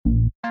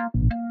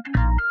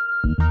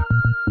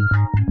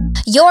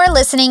You're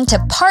listening to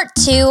part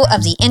 2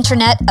 of the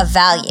Internet of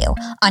Value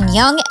on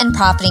Young and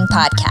Profiting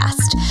Podcast.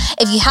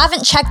 If you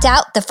haven't checked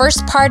out the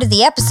first part of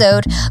the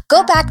episode,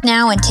 go back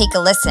now and take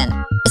a listen,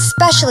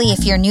 especially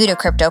if you're new to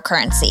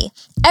cryptocurrency.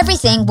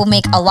 Everything will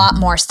make a lot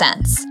more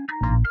sense.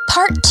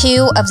 Part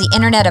 2 of the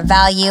Internet of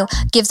Value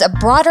gives a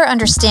broader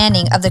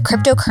understanding of the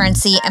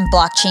cryptocurrency and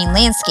blockchain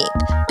landscape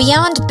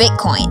beyond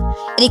Bitcoin.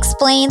 It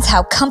explains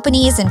how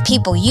companies and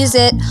people use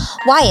it,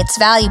 why it's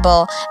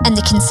valuable, and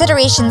the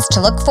considerations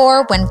to look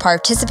for when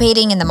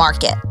participating in the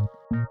market.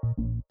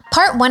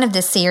 Part 1 of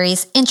this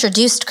series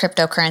introduced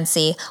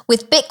cryptocurrency,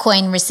 with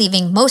Bitcoin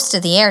receiving most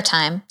of the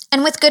airtime,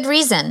 and with good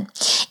reason.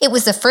 It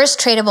was the first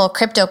tradable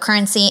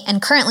cryptocurrency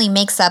and currently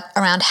makes up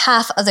around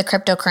half of the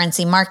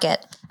cryptocurrency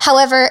market.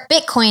 However,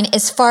 Bitcoin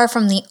is far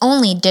from the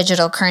only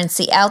digital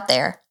currency out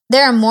there.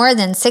 There are more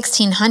than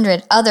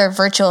 1,600 other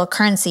virtual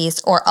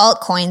currencies or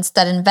altcoins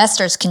that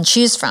investors can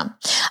choose from,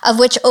 of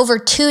which over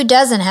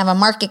 24 have a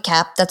market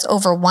cap that's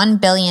over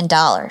 $1 billion.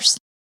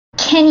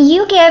 Can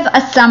you give a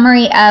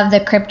summary of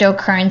the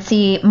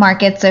cryptocurrency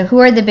market? So who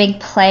are the big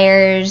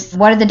players?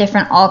 What are the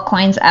different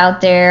altcoins out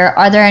there?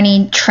 Are there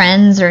any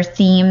trends or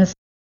themes?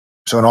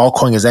 So an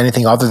altcoin is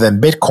anything other than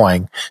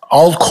Bitcoin.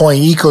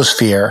 Altcoin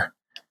ecosphere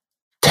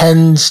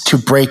tends to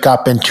break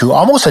up into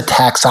almost a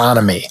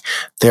taxonomy.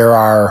 There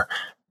are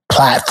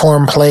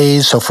platform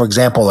plays. So for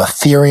example,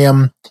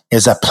 Ethereum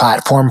is a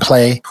platform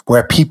play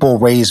where people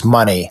raise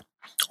money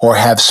or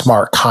have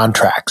smart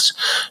contracts.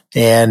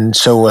 And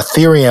so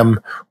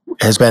Ethereum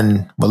has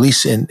been, at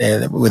least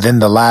within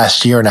the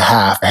last year and a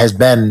half, has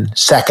been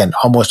second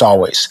almost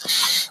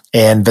always.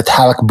 And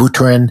Vitalik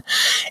Buterin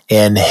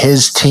and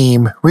his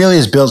team really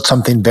has built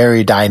something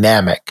very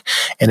dynamic.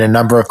 And a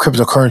number of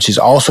cryptocurrencies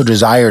also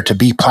desire to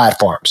be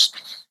platforms.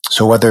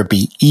 So whether it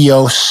be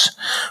EOS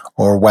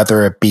or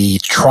whether it be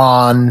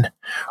Tron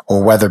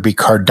or whether it be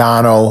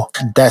Cardano,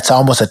 that's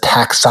almost a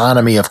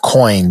taxonomy of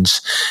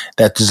coins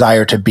that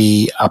desire to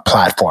be a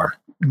platform.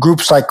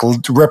 Groups like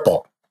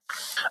Ripple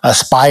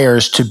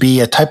aspires to be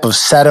a type of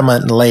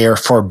settlement layer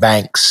for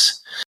banks.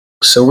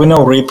 So we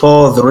know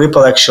Ripple. The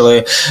Ripple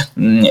actually,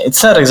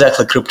 it's not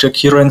exactly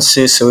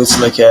cryptocurrency, so it's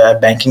like a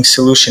banking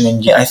solution.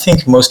 And I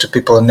think most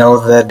people know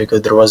that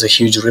because there was a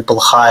huge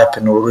Ripple hype,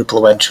 and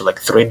Ripple went to like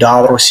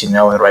 $3,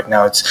 and right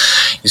now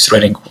it's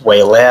trading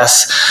way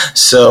less.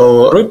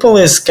 So Ripple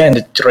is kind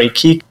of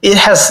tricky. It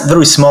has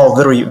very small,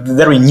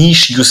 very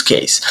niche use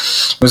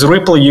case. With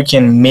Ripple, you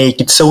can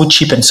make it so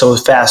cheap and so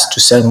fast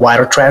to send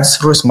wire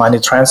transfers, money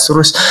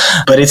transfers,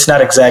 but it's not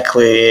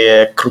exactly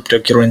a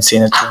cryptocurrency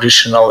in a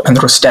traditional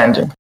understanding.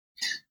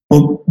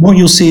 Well, what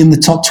you'll see in the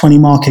top 20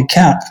 market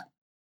cap,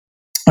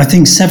 I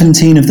think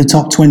 17 of the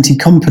top 20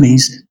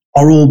 companies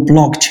are all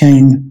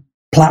blockchain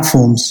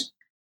platforms,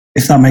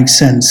 if that makes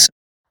sense.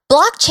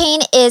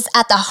 Blockchain is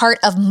at the heart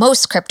of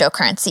most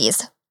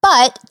cryptocurrencies,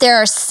 but there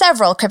are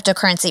several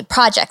cryptocurrency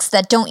projects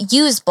that don't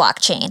use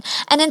blockchain,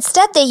 and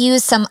instead they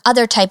use some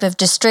other type of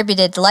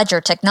distributed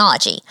ledger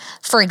technology.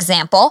 For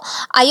example,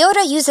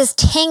 IOTA uses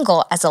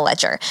Tangle as a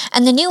ledger,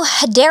 and the new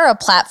Hedera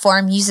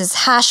platform uses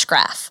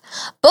Hashgraph,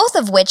 both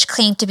of which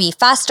claim to be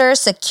faster,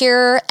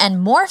 secure,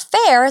 and more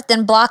fair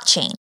than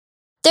blockchain.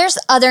 There's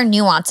other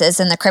nuances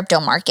in the crypto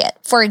market.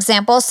 For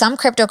example, some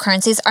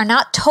cryptocurrencies are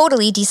not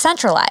totally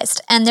decentralized,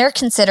 and they're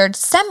considered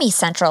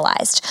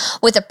semi-centralized,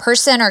 with a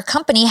person or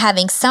company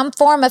having some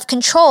form of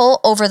control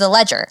over the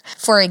ledger.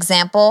 For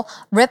example,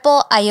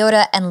 Ripple,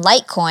 IOTA, and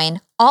Litecoin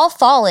all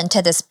fall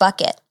into this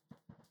bucket.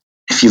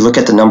 If you look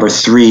at the number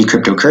 3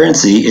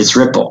 cryptocurrency, it's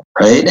Ripple,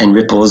 right? And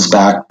Ripple is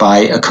backed by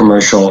a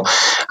commercial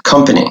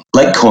company.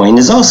 Litecoin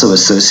is also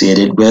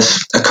associated with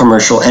a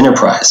commercial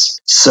enterprise.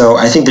 So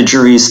I think the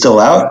jury is still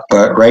out,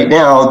 but right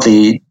now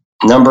the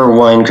number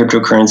 1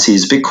 cryptocurrency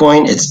is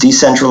Bitcoin. It's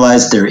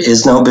decentralized. There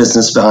is no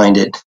business behind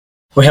it.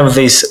 We have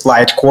this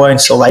Litecoin.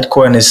 So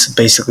Litecoin is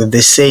basically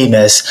the same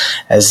as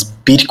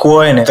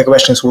Bitcoin. And the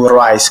questions will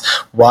arise,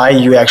 why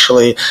you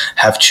actually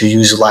have to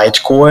use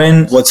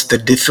Litecoin? What's the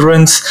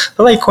difference?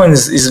 The Litecoin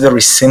is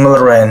very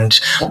similar. And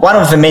one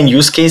of the main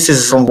use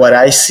cases from what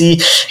I see,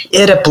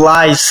 it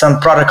applies some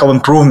protocol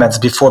improvements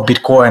before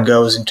Bitcoin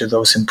goes into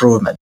those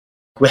improvements.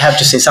 We have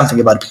to say something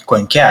about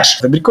Bitcoin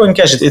Cash. The Bitcoin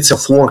Cash, it's a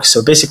fork.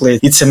 So basically,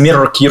 it's a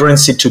mirror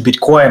currency to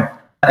Bitcoin.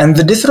 And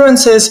the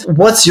difference is,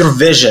 what's your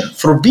vision?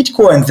 For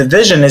Bitcoin, the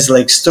vision is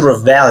like store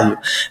of value.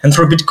 And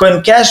for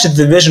Bitcoin Cash, it's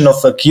the vision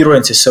of a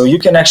currency. So you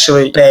can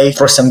actually pay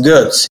for some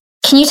goods.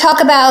 Can you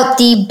talk about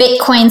the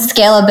Bitcoin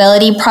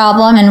scalability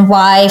problem and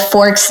why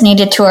forks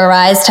needed to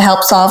arise to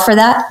help solve for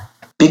that?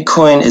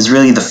 Bitcoin is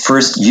really the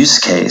first use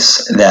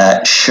case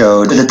that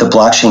showed that the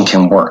blockchain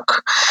can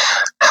work.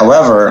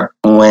 However,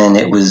 when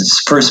it was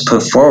first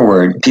put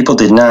forward, people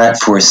did not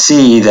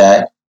foresee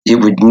that it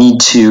would need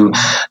to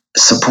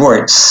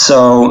support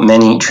so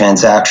many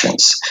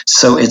transactions.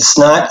 So it's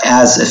not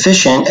as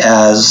efficient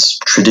as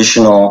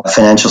traditional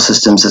financial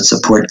systems that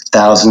support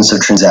thousands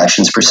of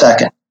transactions per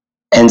second.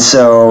 And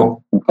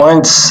so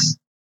once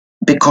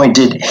Bitcoin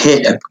did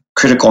hit a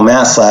critical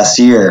mass last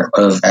year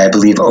of, I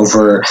believe,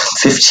 over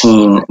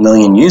 15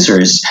 million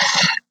users,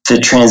 the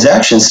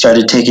transactions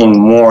started taking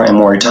more and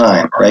more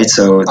time, right?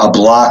 So a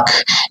block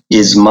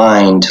is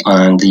mined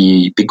on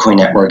the Bitcoin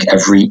network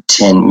every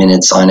 10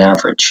 minutes on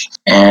average.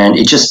 And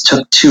it just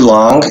took too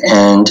long,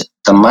 and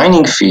the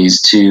mining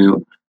fees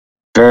to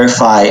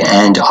verify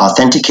and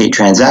authenticate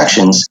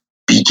transactions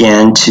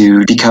began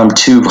to become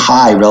too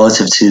high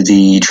relative to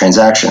the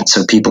transaction.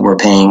 So people were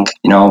paying,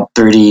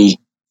 $30,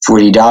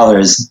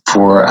 $40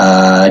 for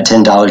a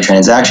 $10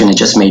 transaction. It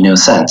just made no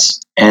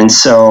sense. And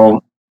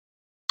so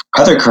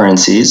other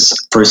currencies,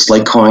 first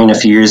Litecoin a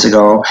few years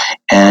ago,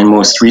 and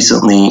most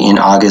recently in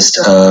August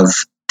of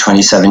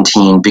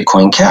 2017,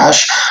 Bitcoin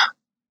Cash,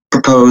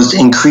 proposed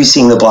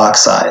increasing the block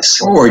size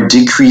or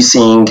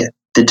decreasing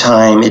the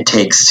time it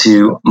takes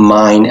to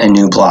mine a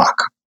new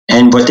block.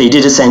 And what they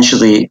did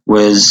essentially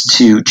was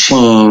to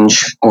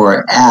change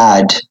or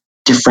add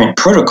different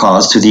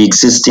protocols to the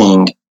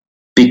existing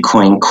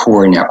Bitcoin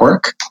core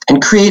network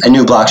and create a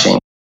new blockchain.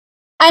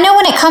 I know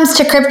when it comes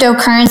to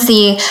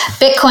cryptocurrency,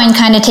 Bitcoin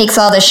kind of takes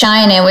all the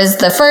shine. It was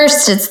the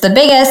first, it's the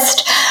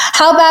biggest.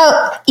 How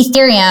about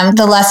Ethereum,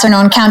 the lesser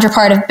known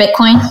counterpart of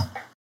Bitcoin?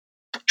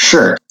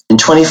 Sure. In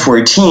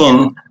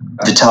 2014,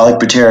 Vitalik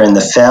Buterin,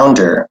 the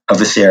founder of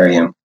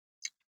Ethereum,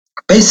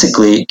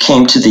 basically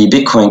came to the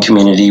Bitcoin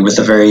community with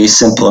a very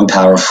simple and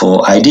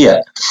powerful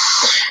idea.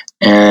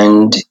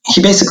 And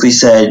he basically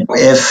said,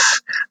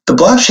 if the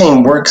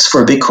blockchain works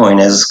for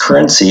Bitcoin as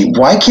currency,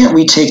 why can't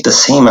we take the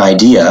same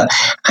idea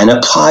and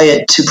apply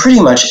it to pretty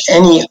much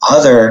any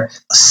other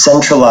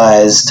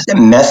centralized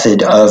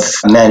method of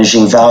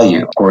managing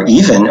value or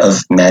even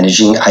of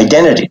managing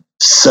identity?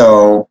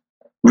 So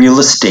real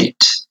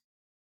estate,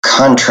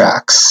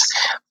 contracts,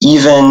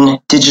 even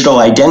digital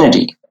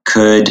identity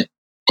could,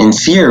 in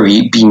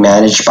theory, be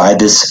managed by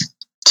this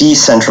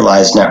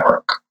decentralized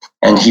network.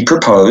 And he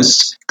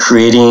proposed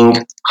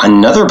creating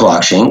another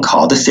blockchain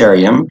called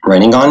Ethereum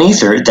running on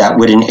Ether that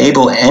would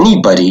enable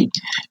anybody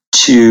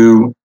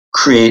to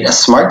create a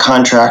smart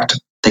contract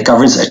that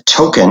governs a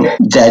token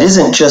that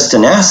isn't just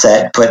an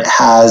asset, but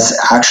has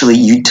actually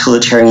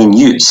utilitarian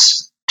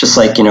use. Just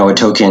like, a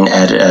token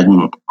at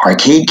an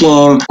arcade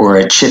game or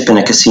a chip in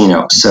a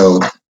casino. So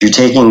you're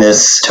taking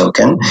this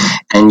token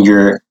and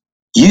you're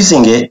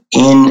using it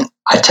in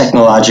a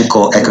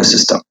technological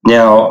ecosystem.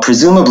 Now,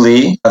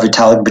 presumably,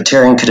 Vitalik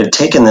Buterin could have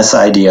taken this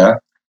idea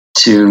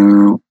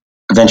to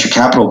a venture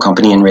capital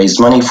company and raised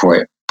money for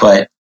it.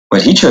 But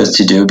what he chose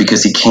to do,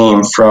 because he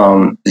came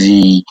from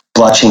the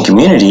blockchain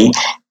community,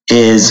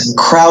 is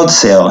crowd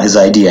sale his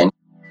idea.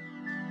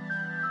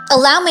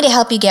 Allow me to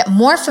help you get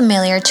more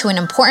familiar to an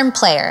important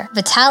player,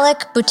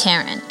 Vitalik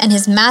Buterin, and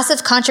his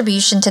massive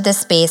contribution to this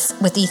space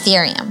with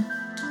Ethereum.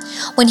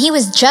 When he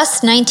was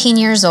just 19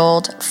 years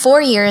old, 4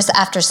 years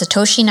after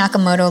Satoshi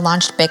Nakamoto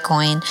launched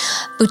Bitcoin,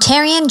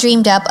 Buterin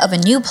dreamed up of a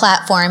new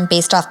platform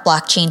based off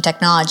blockchain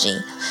technology.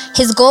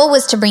 His goal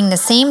was to bring the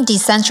same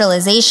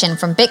decentralization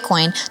from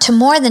Bitcoin to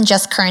more than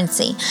just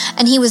currency,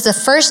 and he was the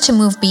first to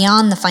move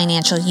beyond the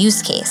financial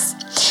use case.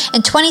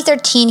 In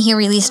 2013, he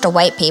released a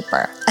white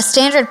paper, a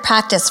standard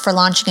practice for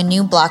launching a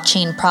new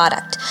blockchain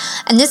product.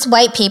 And this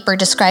white paper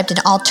described an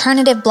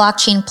alternative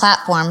blockchain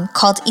platform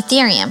called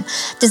Ethereum,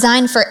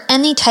 designed for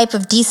any type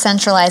of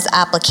decentralized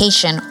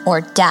application,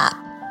 or dApp.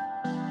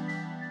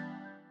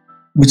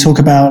 We talk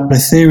about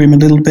Ethereum a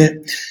little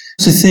bit.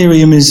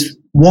 Ethereum is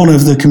one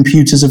of the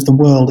computers of the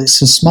world.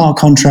 It's a smart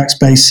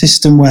contracts-based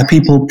system where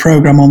people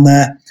program on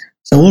there.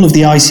 So all of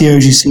the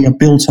ICOs you see are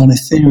built on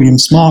Ethereum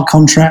smart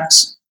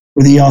contracts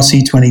with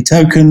ERC20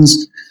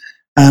 tokens,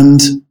 and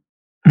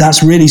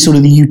that's really sort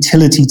of the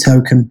utility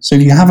token. So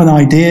if you have an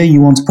idea, you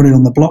want to put it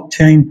on the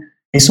blockchain,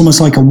 it's almost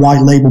like a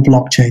white label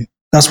blockchain.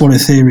 That's what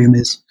Ethereum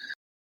is.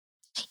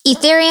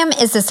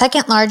 Ethereum is the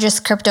second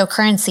largest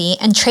cryptocurrency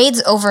and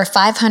trades over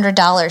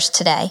 $500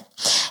 today.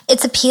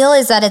 Its appeal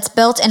is that it's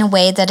built in a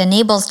way that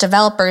enables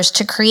developers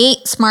to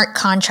create smart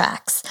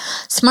contracts.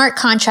 Smart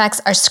contracts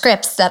are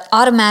scripts that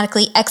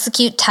automatically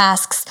execute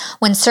tasks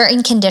when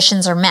certain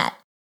conditions are met.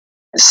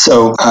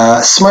 So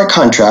a smart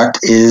contract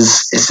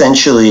is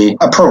essentially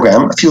a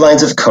program, a few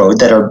lines of code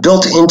that are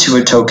built into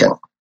a token.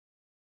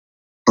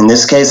 In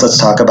this case, let's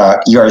talk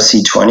about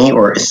ERC20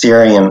 or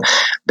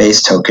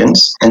Ethereum-based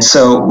tokens. And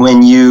so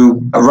when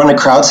you run a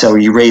crowd sale or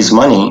you raise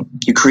money,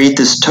 you create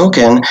this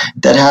token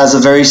that has a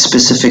very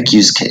specific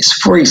use case.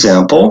 For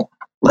example,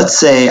 let's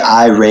say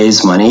I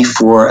raise money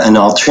for an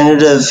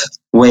alternative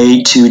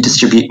way to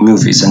distribute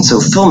movies. And so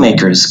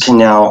filmmakers can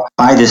now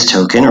buy this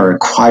token or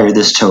acquire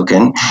this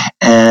token,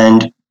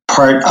 and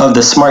part of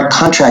the smart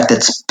contract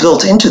that's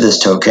built into this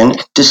token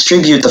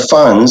distribute the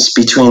funds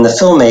between the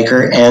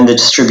filmmaker and the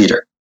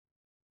distributor.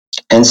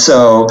 And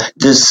so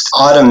this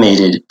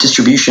automated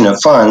distribution of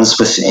funds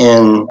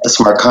within the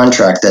smart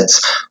contract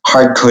that's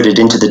hard-coded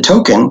into the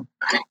token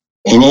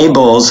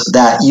enables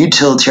that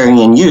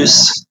utilitarian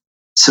use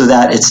so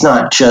that it's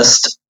not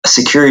just a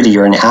security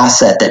or an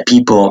asset that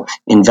people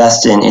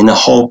invest in the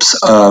hopes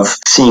of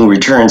seeing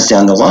returns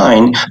down the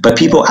line, but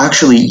people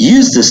actually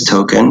use this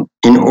token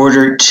in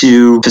order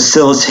to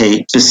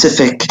facilitate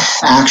specific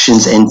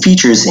actions and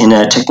features in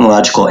a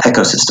technological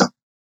ecosystem.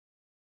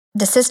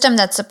 The system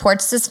that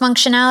supports this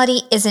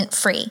functionality isn't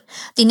free.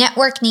 The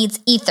network needs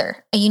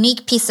Ether, a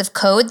unique piece of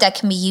code that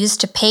can be used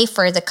to pay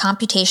for the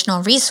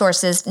computational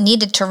resources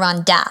needed to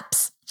run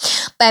dApps.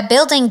 By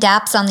building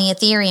dApps on the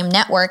Ethereum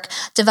network,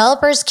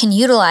 developers can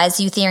utilize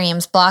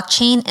Ethereum's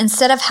blockchain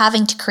instead of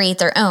having to create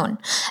their own.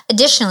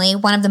 Additionally,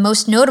 one of the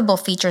most notable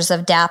features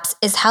of dApps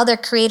is how their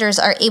creators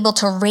are able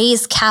to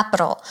raise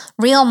capital,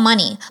 real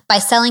money, by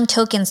selling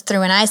tokens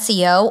through an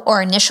ICO or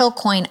initial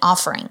coin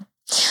offering.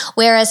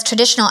 Whereas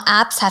traditional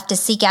apps have to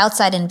seek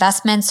outside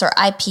investments or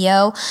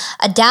IPO,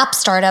 a dApp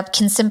startup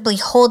can simply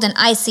hold an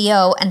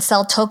ICO and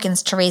sell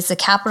tokens to raise the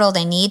capital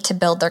they need to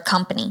build their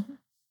company.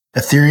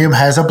 Ethereum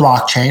has a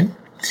blockchain,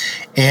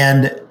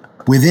 and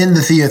within the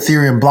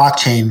Ethereum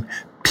blockchain,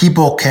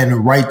 people can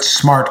write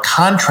smart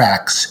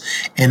contracts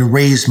and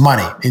raise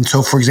money. And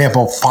so, for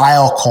example,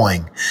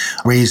 Filecoin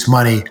raised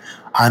money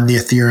on the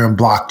Ethereum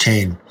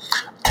blockchain.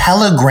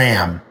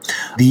 Telegram,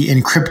 the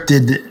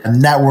encrypted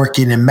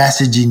networking and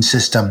messaging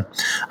system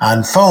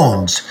on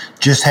phones,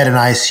 just had an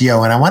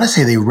ICO, and I want to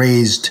say they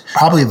raised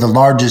probably the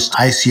largest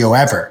ICO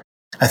ever.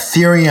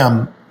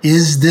 Ethereum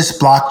is this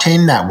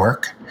blockchain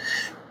network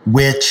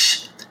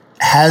which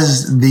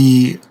has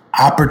the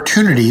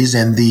opportunities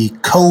and the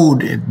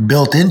code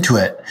built into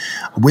it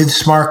with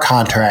smart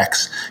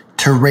contracts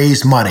to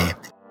raise money.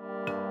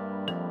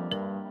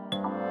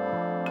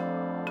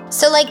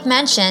 So like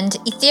mentioned,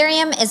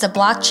 Ethereum is a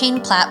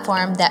blockchain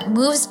platform that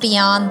moves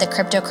beyond the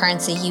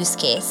cryptocurrency use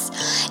case.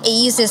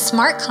 It uses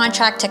smart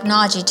contract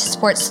technology to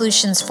support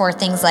solutions for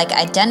things like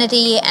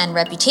identity and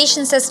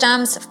reputation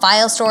systems,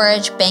 file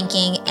storage,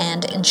 banking,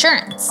 and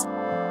insurance.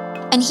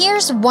 And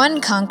here's one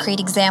concrete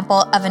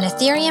example of an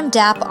Ethereum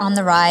dApp on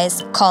the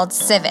rise called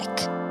Civic.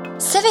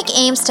 Civic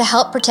aims to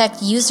help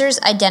protect users'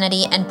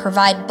 identity and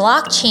provide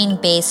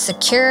blockchain-based,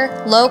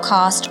 secure,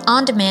 low-cost,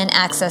 on-demand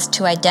access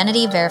to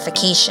identity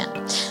verification.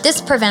 This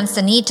prevents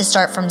the need to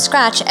start from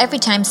scratch every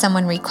time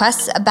someone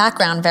requests a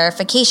background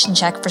verification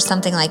check for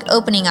something like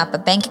opening up a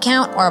bank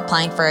account or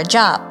applying for a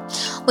job.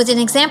 With an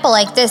example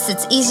like this,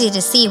 it's easy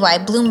to see why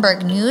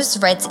Bloomberg News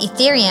writes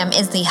Ethereum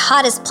is the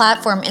hottest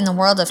platform in the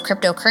world of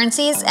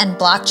cryptocurrencies and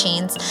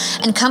blockchains,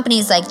 and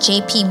companies like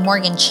JP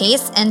Morgan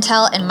Chase,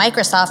 Intel, and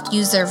Microsoft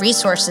use their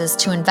resources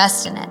to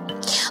invest in it.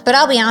 But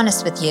I'll be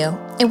honest with you,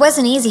 it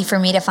wasn't easy for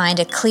me to find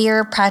a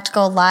clear,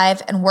 practical,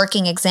 live, and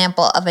working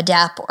example of a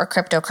dApp or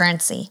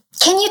cryptocurrency.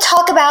 Can you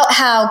talk about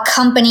how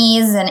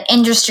companies and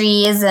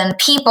industries and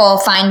people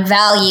find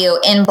value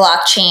in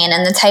blockchain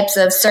and the types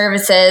of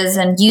services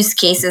and use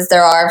cases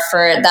there are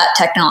for that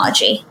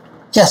technology?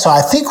 Yeah, so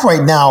I think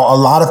right now a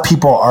lot of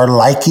people are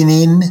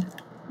likening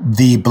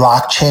the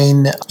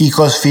blockchain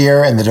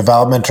ecosphere and the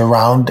development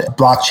around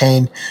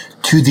blockchain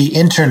to the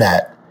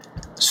internet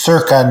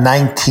circa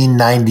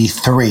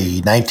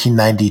 1993,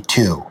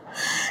 1992.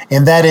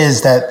 And that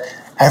is that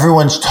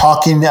everyone's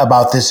talking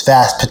about this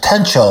vast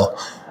potential,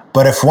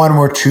 but if one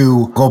were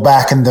to go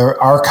back in the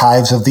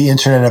archives of the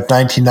internet of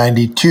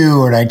 1992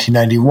 or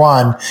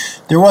 1991,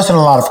 there wasn't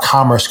a lot of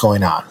commerce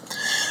going on.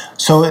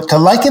 So to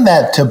liken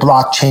that to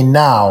blockchain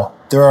now,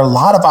 there are a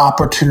lot of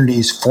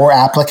opportunities for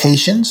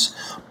applications,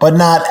 but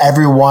not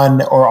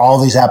everyone or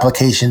all these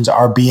applications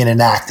are being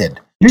enacted.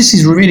 This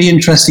is a really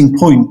interesting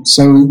point.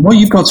 So what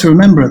you've got to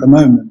remember at the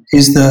moment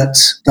is that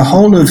the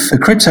whole of the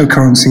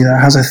cryptocurrency that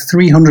has a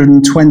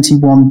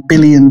 $321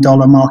 billion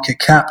market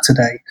cap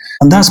today,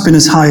 and that's been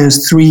as high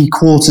as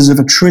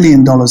 $750 billion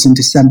in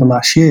December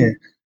last year.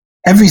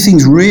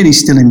 Everything's really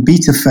still in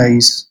beta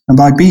phase. And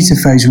by beta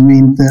phase, we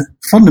mean that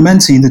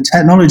fundamentally the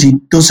technology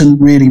doesn't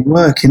really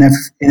work in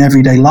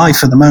everyday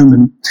life at the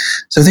moment.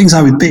 So things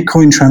like with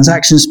Bitcoin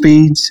transaction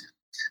speeds,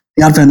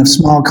 the advent of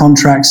smart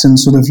contracts and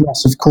sort of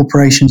lots of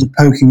corporations are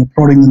poking and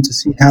prodding them to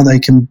see how they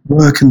can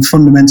work and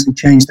fundamentally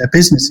change their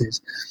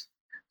businesses.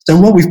 So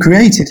what we've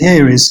created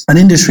here is an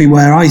industry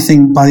where I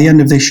think by the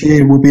end of this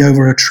year will be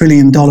over $1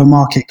 trillion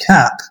market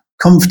cap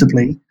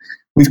comfortably.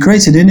 We've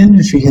created an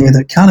industry here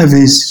that kind of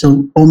is sort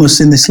of almost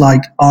in this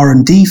like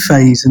R&D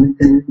phase and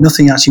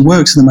nothing actually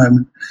works at the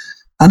moment.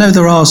 I know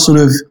there are sort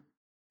of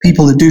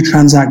people that do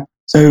transact.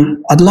 So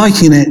I'd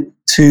liken it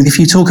to, if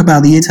you talk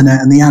about the internet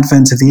and the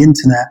advent of the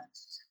internet,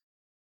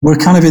 we're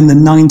kind of in the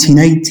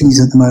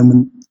 1980s at the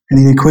moment,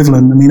 and the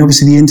equivalent. I mean,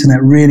 obviously the internet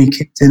really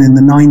kicked in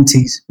the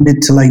 90s,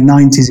 mid to late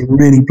 90s, it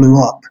really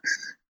blew up.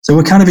 So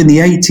we're kind of in the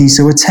 80s,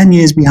 so we're 10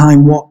 years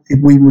behind what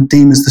we would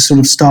deem as the sort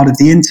of start of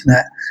the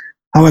internet.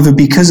 However,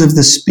 because of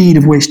the speed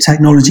of which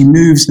technology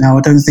moves now,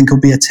 I don't think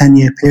it'll be a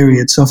 10-year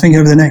period. So I think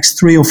over the next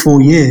 3 or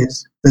 4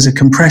 years, there's a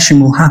compression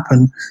will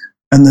happen,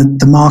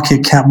 and the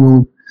market cap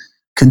will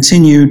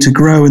continue to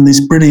grow, and these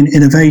brilliant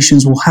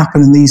innovations will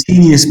happen, and these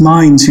genius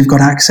minds who've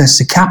got access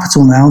to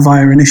capital now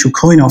via initial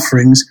coin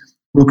offerings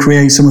will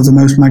create some of the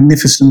most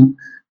magnificent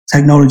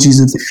technologies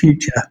of the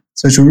future.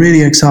 So it's a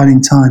really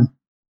exciting time.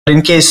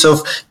 In case of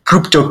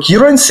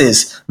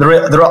cryptocurrencies,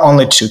 there are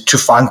only two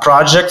fund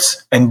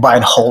projects and buy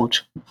and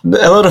hold.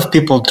 A lot of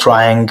people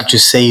trying to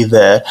say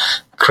the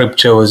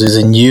cryptos is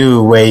a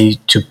new way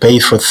to pay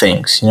for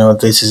things.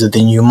 This is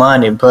the new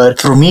money.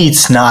 But for me,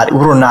 it's not.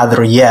 We're not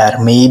there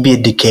yet. Maybe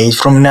a decade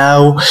from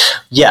now,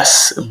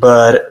 yes.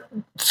 But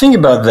think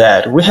about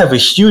that. We have a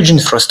huge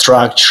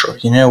infrastructure.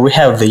 We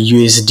have the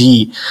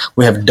USD,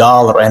 we have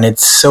dollar, and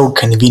it's so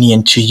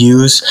convenient to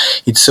use.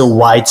 It's so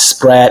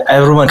widespread.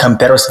 Everyone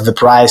compares the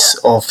price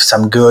of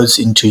some goods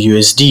into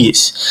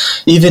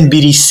USDs. Even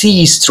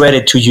BTC is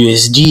traded to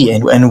USD,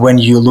 and when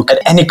you look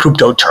at any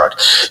crypto chart,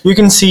 you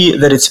can see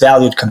that it's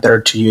valued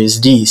compared to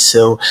USD.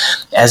 So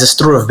as a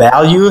store of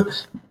value,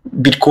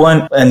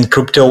 Bitcoin and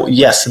crypto,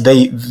 yes,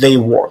 they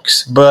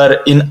works.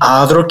 But in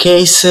other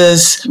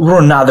cases,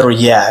 we're not there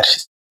yet.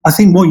 I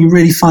think what you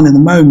really find at the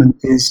moment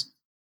is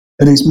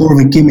that it's more of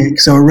a gimmick.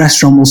 So a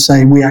restaurant will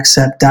say, we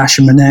accept Dash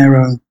and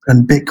Monero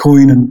and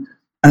Bitcoin, and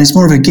it's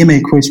more of a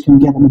gimmick which can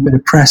get them a bit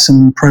of press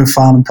and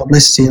profile and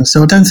publicity. And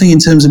so I don't think in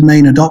terms of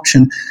main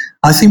adoption,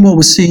 I think what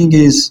we're seeing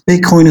is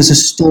Bitcoin as a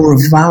store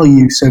of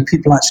value. So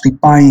people actually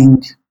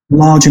buying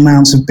large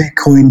amounts of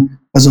Bitcoin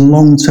as a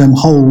long-term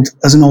hold,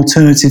 as an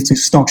alternative to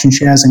stocks and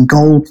shares and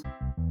gold.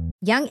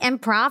 Young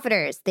and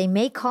profiters, they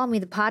may call me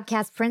the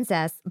podcast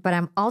princess, but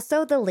I'm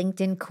also the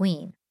LinkedIn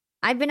queen.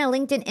 I've been a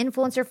LinkedIn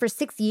influencer for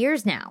 6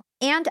 years now,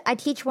 and I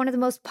teach one of the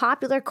most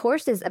popular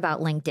courses about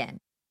LinkedIn.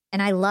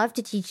 And I love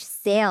to teach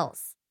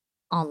sales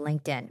on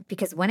LinkedIn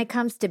because when it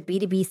comes to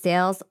B2B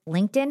sales,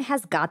 LinkedIn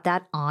has got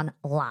that on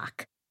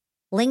lock.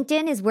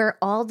 LinkedIn is where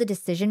all the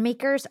decision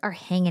makers are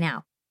hanging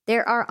out.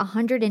 There are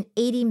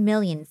 180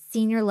 million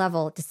senior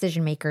level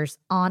decision makers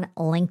on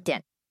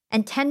LinkedIn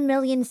and 10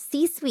 million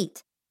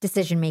C-suite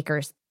decision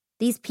makers.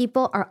 These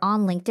people are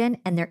on LinkedIn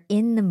and they're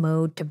in the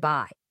mode to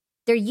buy.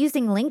 They're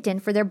using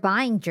LinkedIn for their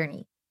buying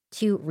journey,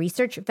 to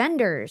research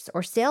vendors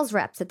or sales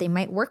reps that they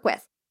might work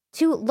with,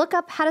 to look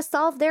up how to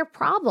solve their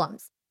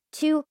problems,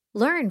 to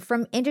learn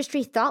from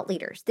industry thought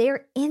leaders. They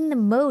are in the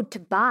mode to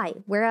buy,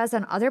 whereas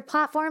on other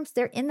platforms,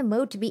 they're in the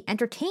mode to be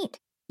entertained.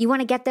 You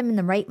want to get them in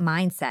the right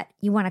mindset.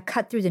 You want to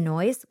cut through the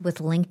noise with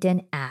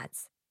LinkedIn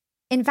ads.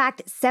 In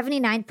fact,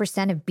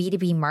 79% of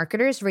B2B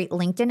marketers rate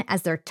LinkedIn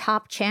as their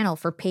top channel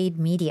for paid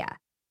media.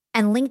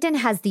 And LinkedIn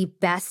has the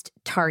best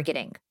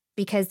targeting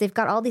because they've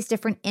got all these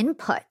different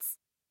inputs.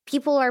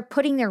 People are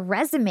putting their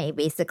resume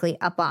basically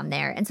up on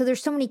there. And so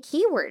there's so many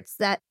keywords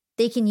that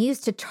they can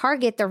use to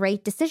target the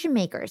right decision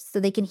makers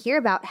so they can hear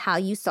about how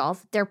you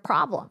solve their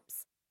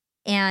problems.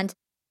 And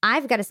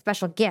I've got a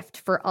special gift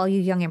for all you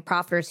young and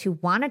profiters who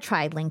want to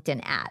try LinkedIn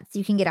ads.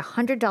 You can get a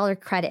 $100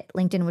 credit.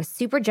 LinkedIn was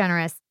super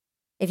generous.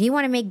 If you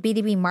want to make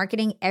B2B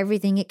marketing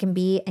everything it can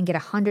be and get a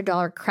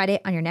 $100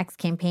 credit on your next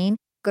campaign,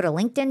 go to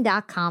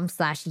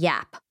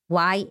linkedin.com/YAP,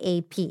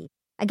 YAP.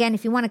 Again,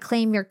 if you want to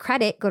claim your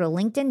credit, go to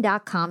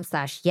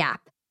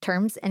linkedin.com/YAP.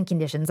 Terms and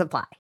conditions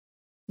apply.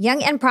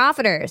 Young and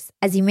profiters,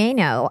 as you may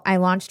know, I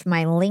launched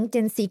my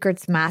LinkedIn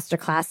Secrets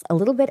Masterclass a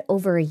little bit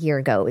over a year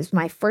ago. It was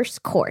my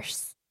first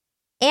course.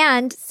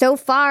 And so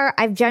far,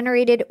 I've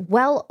generated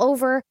well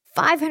over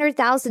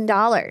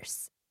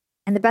 $500,000.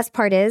 And the best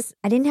part is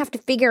I didn't have to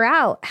figure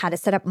out how to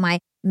set up my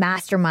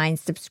mastermind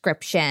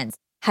subscriptions,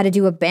 how to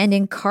do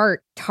abandoned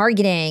cart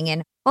targeting,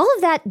 and all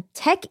of that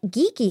tech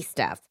geeky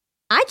stuff.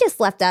 I just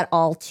left that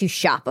all to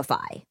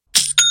Shopify.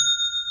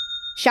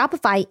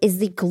 Shopify is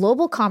the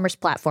global commerce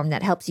platform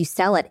that helps you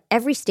sell at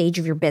every stage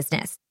of your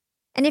business.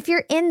 And if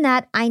you're in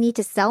that I need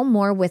to sell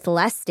more with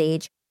less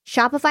stage,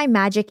 Shopify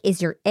Magic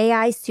is your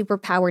AI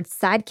superpowered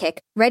sidekick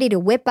ready to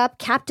whip up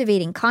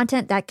captivating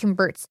content that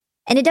converts.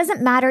 And it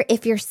doesn't matter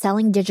if you're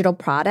selling digital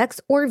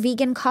products or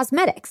vegan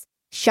cosmetics.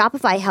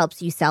 Shopify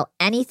helps you sell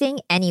anything,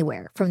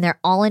 anywhere, from their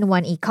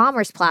all-in-one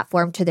e-commerce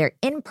platform to their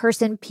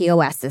in-person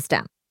POS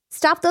system.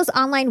 Stop those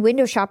online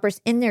window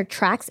shoppers in their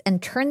tracks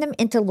and turn them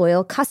into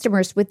loyal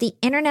customers with the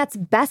internet's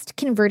best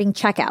converting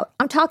checkout.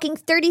 I'm talking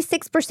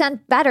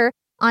 36% better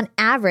on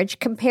average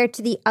compared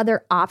to the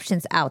other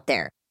options out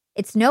there.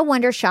 It's no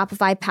wonder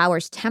Shopify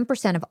powers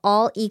 10% of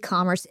all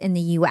e-commerce in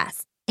the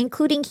US,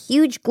 including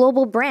huge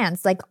global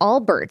brands like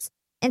Allbirds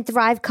and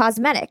Thrive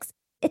Cosmetics.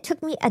 It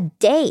took me a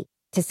day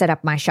to set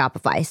up my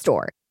Shopify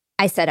store.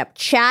 I set up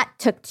chat,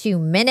 took 2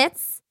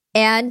 minutes,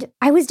 and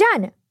I was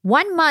done.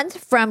 1 month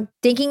from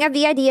thinking of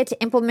the idea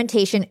to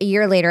implementation, a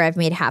year later, I've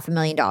made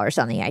 $500,000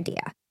 on the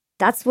idea.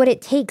 That's what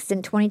it takes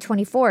in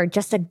 2024,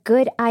 just a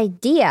good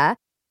idea,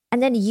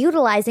 and then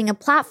utilizing a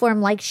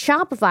platform like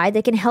Shopify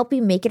that can help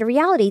you make it a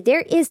reality. There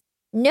is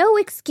no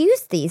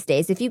excuse these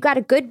days. If you've got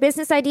a good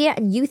business idea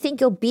and you think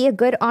you'll be a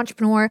good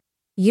entrepreneur,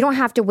 you don't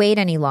have to wait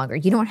any longer.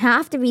 You don't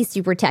have to be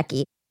super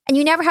techie, and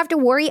you never have to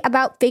worry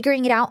about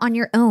figuring it out on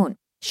your own.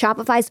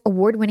 Shopify's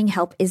award-winning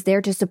help is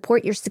there to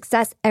support your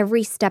success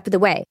every step of the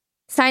way.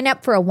 Sign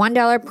up for a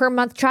 $1 per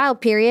month trial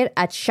period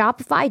at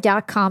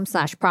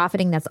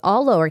shopify.com/profiting. That's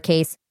all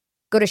lowercase.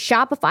 Go to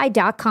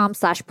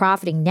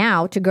shopify.com/profiting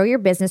now to grow your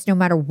business no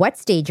matter what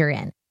stage you're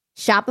in.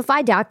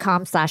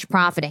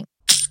 Shopify.com/profiting.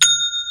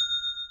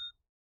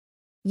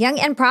 Young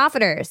and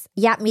profiters,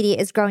 Yap Media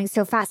is growing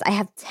so fast. I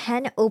have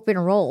 10 open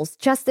roles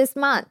just this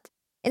month.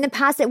 In the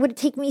past, it would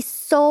take me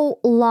so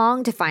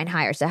long to find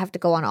hires. I have to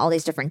go on all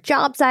these different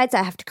job sites.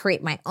 I have to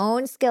create my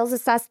own skills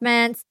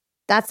assessments.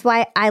 That's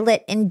why I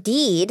let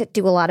Indeed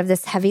do a lot of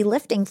this heavy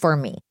lifting for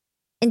me.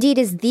 Indeed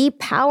is the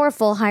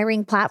powerful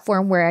hiring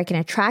platform where I can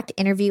attract,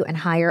 interview, and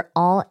hire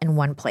all in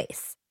one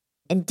place.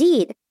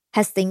 Indeed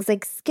has things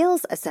like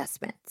skills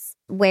assessments,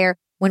 where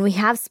when we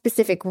have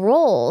specific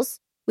roles,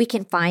 we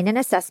can find an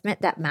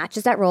assessment that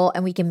matches that role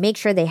and we can make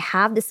sure they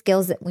have the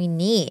skills that we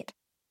need.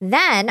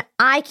 Then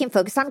I can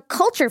focus on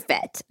culture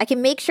fit. I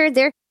can make sure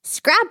they're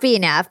scrappy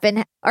enough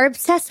and are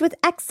obsessed with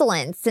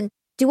excellence and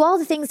do all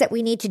the things that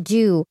we need to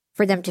do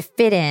for them to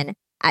fit in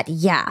at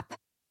Yap.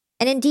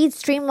 And Indeed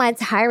streamlines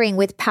hiring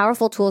with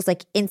powerful tools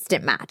like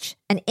Instant Match.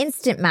 An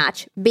Instant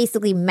Match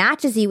basically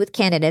matches you with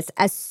candidates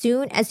as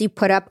soon as you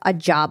put up a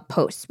job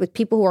post with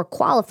people who are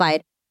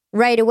qualified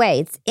right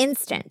away. It's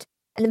instant.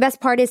 And the best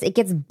part is it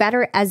gets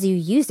better as you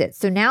use it.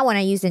 So now when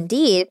I use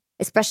Indeed,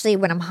 especially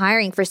when I'm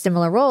hiring for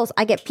similar roles,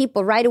 I get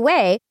people right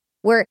away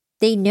where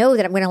they know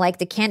that I'm going to like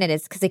the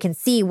candidates because they can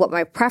see what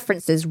my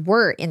preferences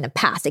were in the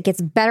past. It gets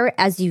better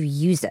as you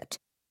use it.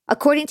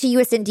 According to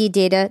US Indeed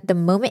data, the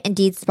moment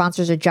Indeed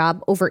sponsors a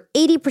job, over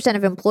 80%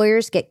 of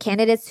employers get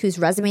candidates whose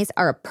resumes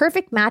are a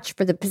perfect match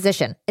for the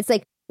position. It's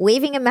like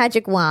waving a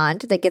magic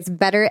wand that gets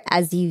better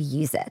as you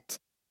use it.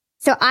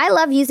 So I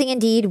love using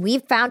Indeed.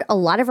 We've found a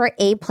lot of our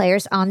A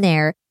players on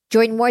there.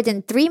 Join more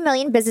than 3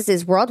 million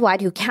businesses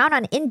worldwide who count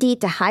on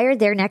Indeed to hire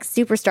their next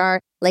superstar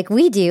like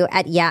we do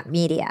at Yap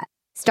Media.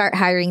 Start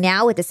hiring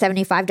now with a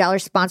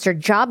 $75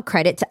 sponsored job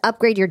credit to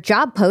upgrade your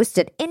job post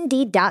at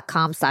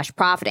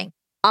Indeed.com/profiting.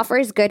 Offer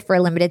is good for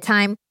a limited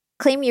time.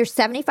 Claim your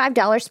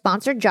 $75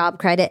 sponsored job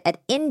credit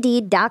at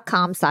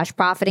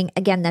Indeed.com/profiting.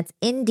 Again, that's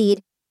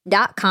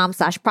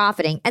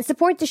Indeed.com/profiting. And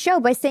support the show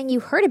by saying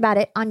you heard about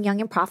it on Young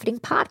and Profiting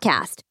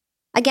Podcast.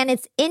 Again,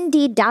 it's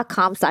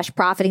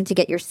Indeed.com/profiting to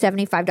get your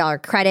 $75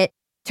 credit.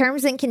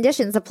 Terms and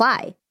conditions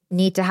apply.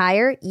 Need to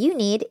hire? You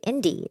need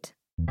Indeed.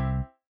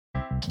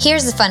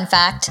 Here's a fun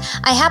fact.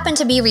 I happen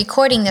to be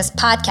recording this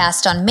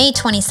podcast on May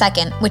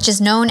 22nd, which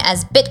is known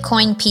as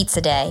Bitcoin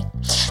Pizza Day.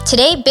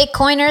 Today,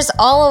 Bitcoiners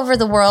all over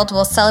the world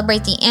will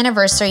celebrate the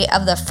anniversary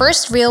of the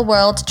first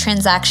real-world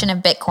transaction of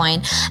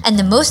Bitcoin and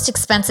the most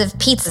expensive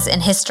pizzas in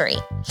history.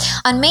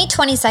 On May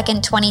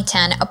 22nd,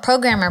 2010, a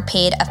programmer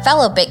paid a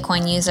fellow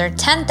Bitcoin user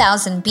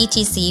 10,000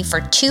 BTC for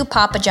 2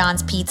 Papa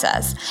John's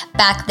pizzas.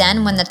 Back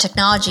then, when the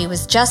technology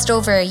was just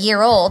over a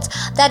year old,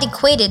 that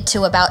equated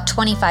to about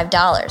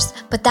 $25.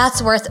 But that's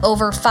worth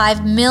over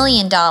 $5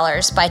 million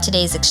by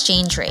today's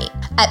exchange rate.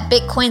 At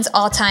Bitcoin's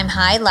all-time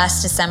high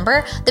last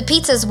December, the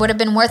pizzas would have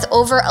been worth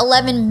over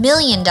 $11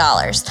 million,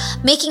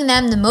 making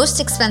them the most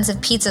expensive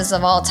pizzas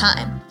of all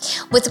time.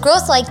 With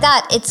growth like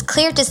that, it's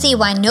clear to see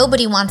why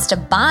nobody wants to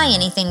buy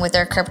anything with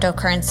their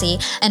cryptocurrency,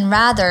 and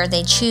rather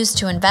they choose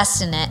to invest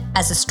in it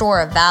as a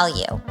store of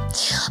value.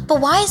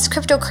 But why is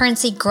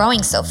cryptocurrency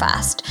growing so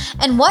fast?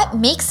 And what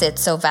makes it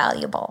so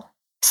valuable?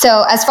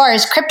 So as far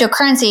as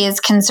cryptocurrency is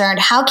concerned,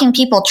 how can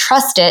people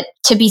trust it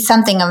to be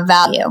something of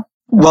value?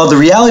 Well, the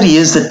reality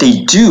is that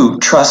they do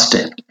trust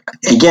it.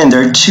 Again,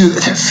 there are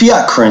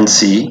fiat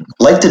currency,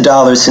 like the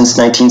dollar since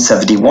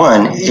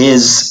 1971,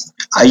 is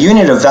a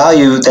unit of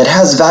value that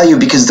has value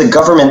because the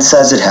government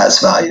says it has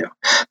value.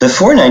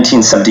 Before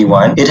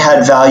 1971, it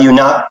had value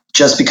not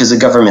just because the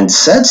government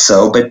said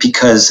so, but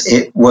because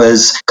it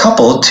was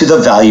coupled to the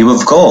value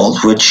of gold,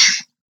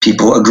 which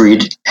people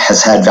agreed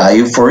has had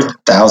value for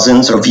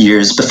thousands of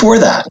years before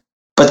that.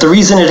 But the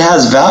reason it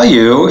has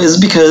value is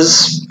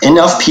because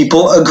enough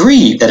people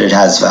agree that it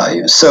has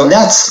value. So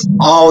that's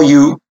all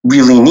you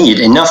really need.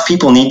 Enough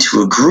people need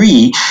to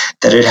agree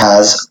that it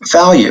has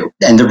value.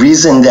 And the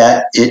reason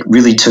that it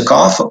really took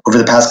off over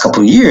the past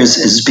couple of years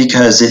is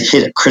because it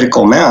hit a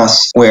critical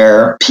mass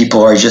where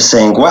people are just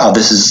saying, wow,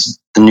 this is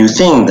the new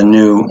thing, the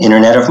new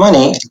internet of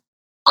money.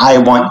 I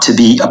want to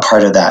be a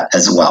part of that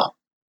as well.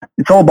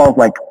 It's all about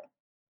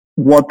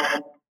what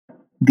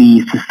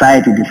the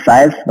society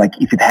decides,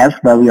 if it has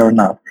value or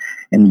not.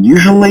 And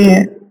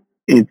usually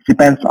it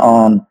depends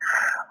on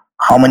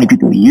how many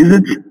people use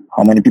it,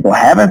 how many people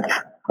have it,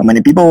 how many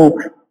people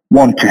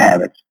want to have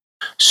it.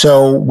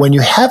 So when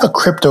you have a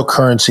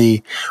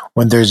cryptocurrency,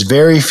 when there's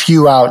very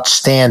few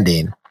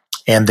outstanding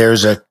and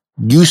there's a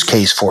use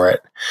case for it,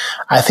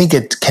 I think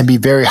it can be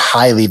very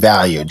highly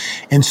valued.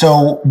 And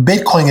so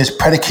Bitcoin is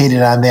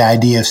predicated on the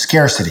idea of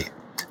scarcity.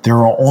 There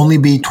will only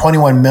be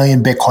 21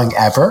 million Bitcoin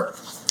ever.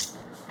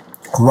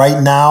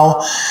 Right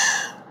now,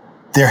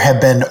 there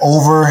have been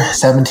over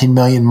 17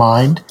 million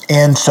mined.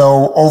 And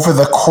so over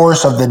the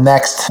course of the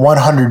next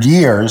 100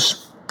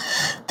 years,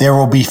 there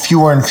will be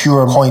fewer and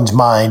fewer coins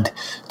mined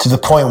to the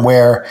point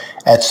where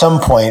at some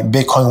point,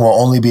 Bitcoin will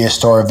only be a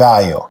store of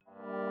value.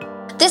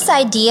 This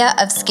idea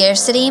of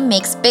scarcity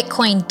makes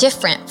Bitcoin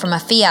different from a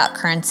fiat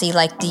currency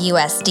like the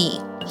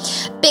USD.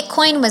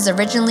 Bitcoin was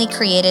originally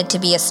created to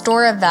be a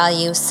store of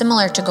value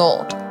similar to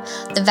gold.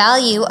 The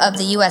value of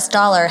the US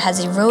dollar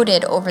has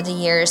eroded over the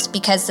years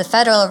because the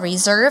Federal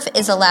Reserve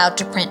is allowed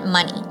to print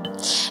money.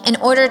 In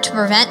order to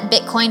prevent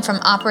Bitcoin from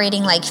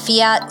operating like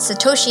fiat,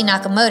 Satoshi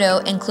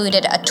Nakamoto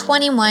included a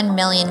 21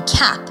 million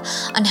cap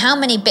on how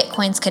many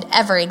Bitcoins could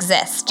ever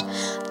exist.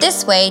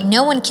 This way,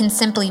 no one can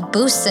simply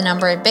boost the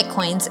number of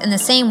Bitcoins in the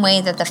same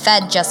way that the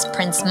Fed just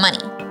prints money.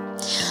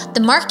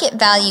 The market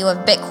value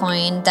of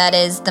Bitcoin, that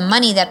is, the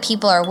money that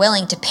people are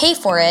willing to pay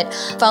for it,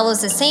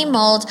 follows the same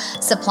old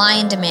supply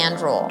and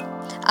demand rule.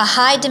 A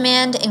high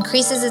demand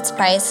increases its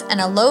price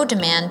and a low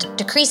demand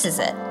decreases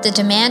it. The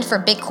demand for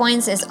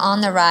Bitcoins is on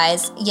the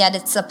rise, yet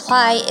its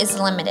supply is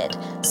limited.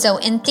 So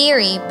in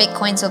theory,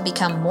 Bitcoins will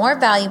become more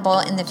valuable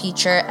in the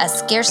future as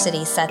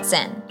scarcity sets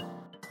in.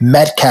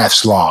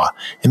 Metcalfe's law.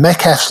 In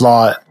Metcalfe's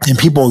law, and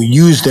people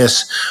use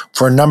this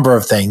for a number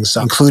of things,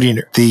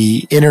 including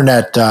the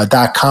internet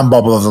 .com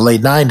bubble of the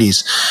late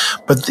 90s.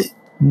 But the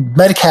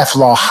Metcalfe's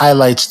law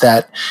highlights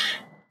that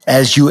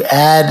as you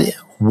add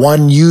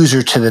one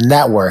user to the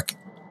network,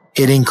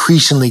 it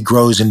increasingly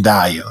grows in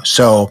value.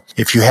 So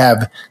if you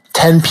have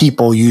 10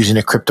 people using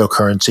a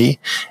cryptocurrency,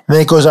 and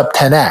then it goes up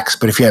 10x.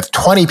 But if you have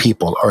 20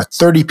 people or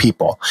 30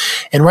 people,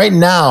 and right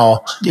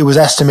now it was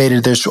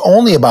estimated there's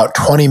only about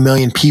 20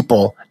 million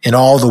people in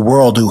all the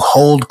world who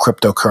hold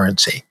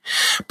cryptocurrency.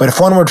 But if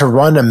one were to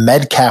run a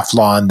Metcalfe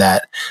law on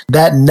that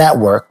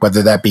network,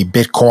 whether that be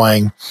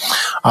Bitcoin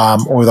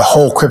or the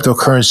whole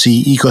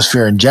cryptocurrency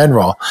ecosphere in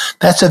general,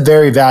 that's a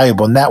very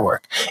valuable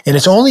network. And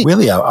it's only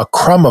really a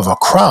crumb of a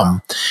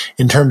crumb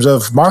in terms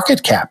of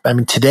market cap. I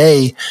mean,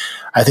 today,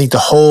 I think the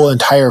whole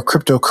entire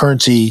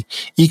cryptocurrency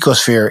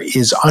ecosphere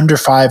is under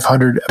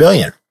 500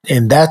 billion.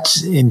 And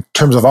that's, in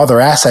terms of other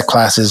asset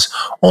classes,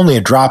 only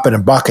a drop in a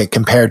bucket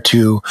compared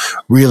to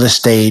real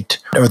estate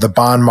or the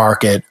bond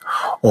market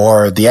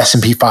or the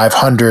S&P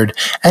 500,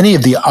 any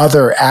of the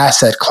other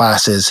asset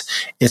classes.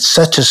 It's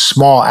such a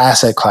small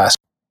asset class.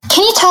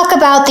 Can you talk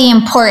about the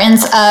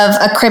importance of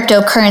a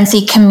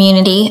cryptocurrency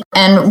community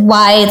and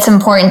why it's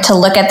important to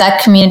look at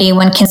that community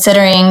when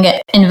considering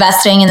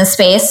investing in the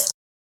space?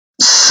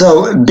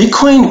 So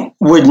Bitcoin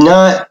would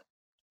not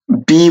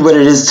be what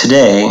it is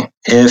today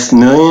if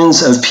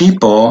millions of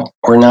people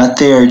were not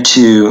there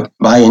to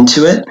buy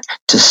into it,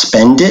 to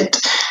spend it,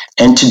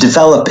 and to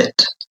develop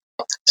it.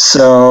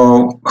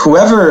 So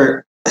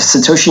whoever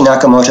Satoshi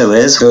Nakamoto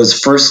is, those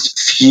first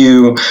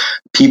few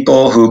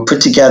people who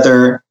put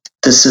together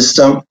the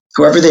system,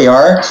 whoever they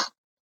are,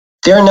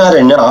 they're not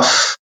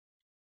enough.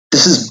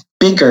 This is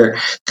bigger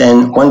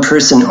than one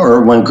person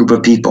or one group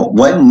of people.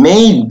 What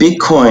made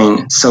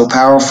Bitcoin so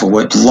powerful,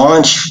 what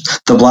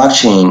launched the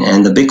blockchain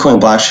and the Bitcoin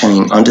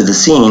blockchain onto the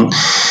scene,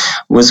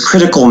 was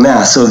critical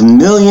mass of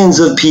millions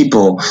of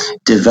people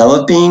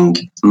developing,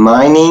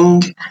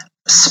 mining,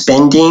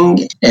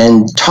 spending,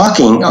 and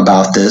talking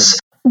about this.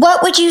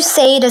 What would you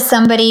say to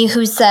somebody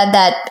who said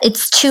that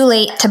it's too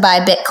late to buy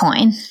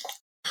Bitcoin?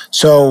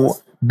 So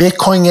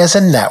Bitcoin as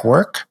a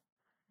network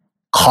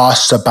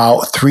costs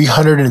about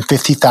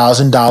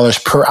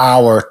 $350,000 per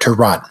hour to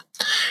run.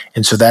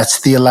 And so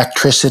that's the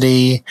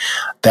electricity,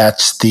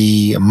 that's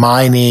the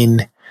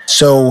mining.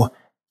 So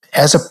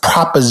as a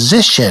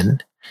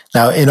proposition,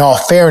 now in all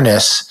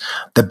fairness,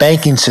 the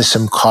banking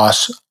system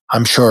costs,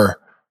 I'm sure,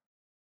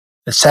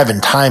 7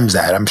 times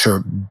that. I'm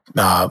sure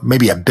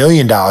maybe $1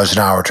 billion an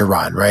hour to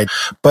run, right?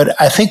 But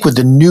I think with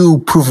the new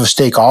proof of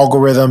stake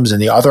algorithms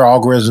and the other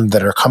algorithms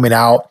that are coming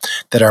out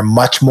that are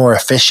much more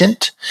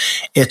efficient,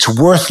 it's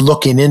worth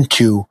looking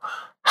into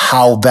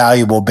how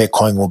valuable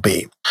Bitcoin will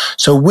be.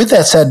 So with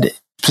that said,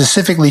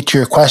 specifically to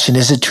your question,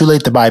 is it too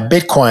late to buy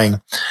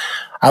Bitcoin?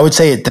 I would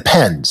say it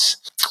depends.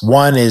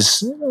 One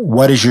is,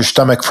 what is your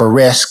stomach for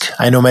risk?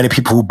 I know many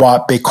people who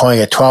bought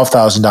Bitcoin at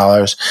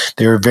 $12,000.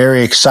 They were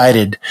very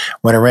excited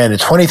when it ran to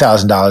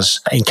 $20,000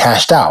 and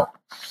cashed out.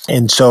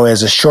 And so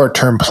as a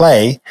short-term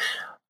play,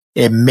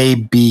 it may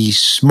be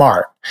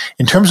smart.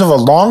 In terms of a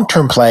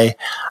long-term play,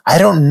 I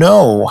don't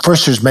know.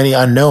 First, there's many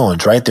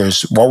unknowns, right?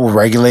 There's what will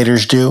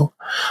regulators do?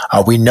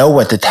 We know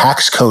what the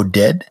tax code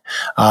did,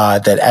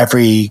 that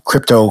every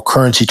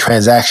cryptocurrency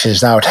transaction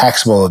is now a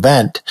taxable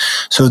event.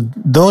 So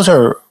those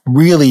are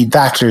really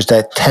factors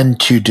that tend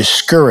to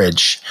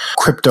discourage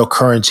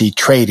cryptocurrency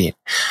trading.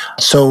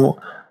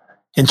 So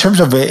in terms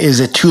of, is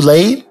it too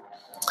late?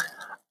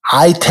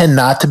 I tend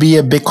not to be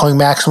a Bitcoin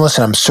maximalist,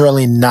 and I'm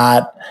certainly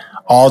not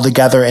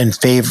altogether in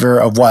favor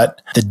of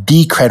what the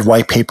Decred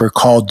white paper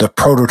called the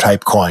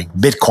prototype coin,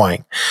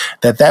 Bitcoin.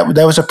 That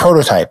was a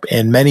prototype,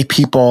 and many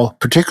people,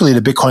 particularly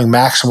the Bitcoin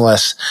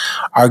maximalists,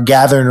 are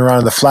gathering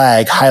around the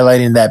flag,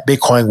 highlighting that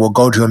Bitcoin will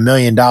go to $1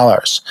 million.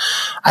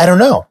 I don't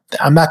know.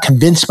 I'm not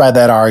convinced by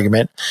that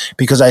argument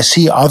because I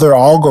see other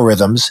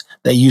algorithms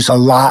that use a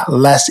lot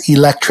less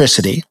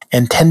electricity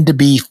and tend to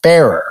be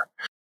fairer.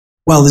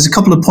 Well, there's a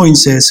couple of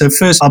points here. So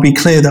first, I'll be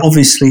clear that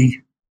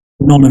obviously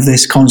none of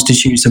this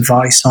constitutes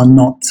advice. I'm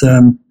not,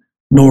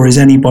 nor is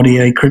anybody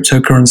a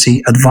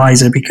cryptocurrency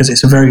advisor because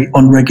it's a very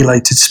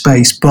unregulated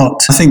space.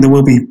 But I think there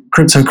will be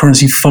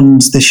cryptocurrency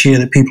funds this year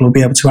that people will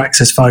be able to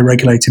access via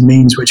regulated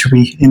means, which will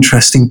be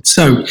interesting.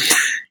 So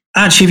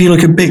actually, if you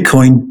look at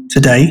Bitcoin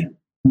today,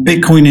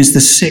 Bitcoin is the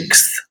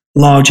 6th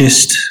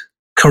largest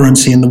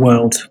currency in the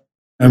world.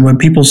 And when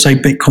people say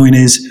Bitcoin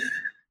is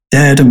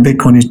dead and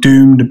Bitcoin is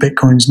doomed and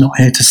Bitcoin's not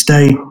here to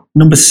stay,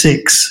 number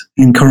 6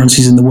 in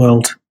currencies in the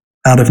world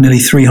out of nearly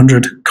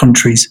 300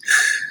 countries.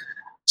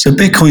 So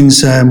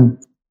Bitcoin's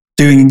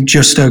doing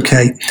just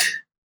okay.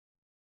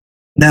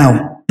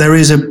 Now, there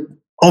is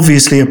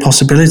obviously a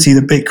possibility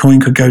that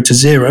Bitcoin could go to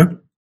zero.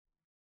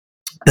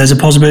 There's a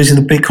possibility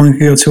that Bitcoin could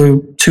go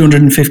to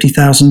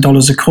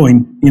 $250,000 a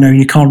coin.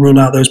 You can't rule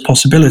out those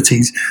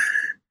possibilities.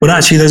 But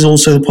actually, there's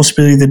also the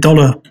possibility the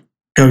dollar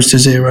goes to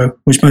zero,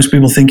 which most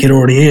people think it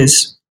already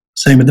is.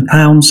 Same with the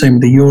pound, same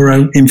with the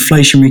euro,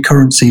 inflationary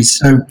currencies.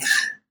 So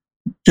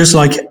just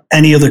like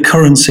any other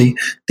currency,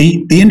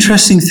 the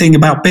interesting thing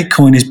about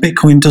Bitcoin is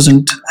Bitcoin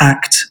doesn't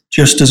act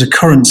just as a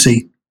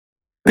currency.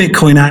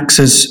 Bitcoin acts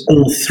as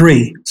all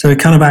three. So it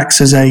kind of acts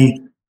as a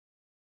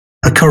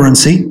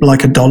currency,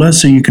 like a dollar,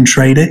 so you can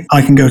trade it.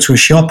 I can go to a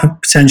shop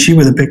potentially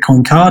with a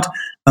Bitcoin card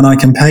and I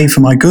can pay for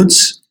my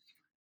goods.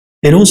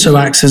 It also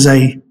acts as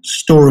a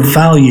store of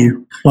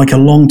value, like a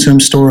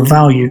long-term store of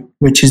value,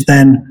 which is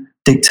then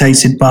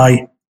dictated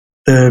by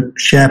the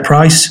share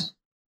price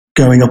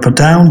going up or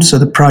down. So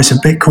the price of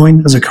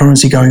Bitcoin as a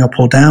currency going up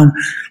or down.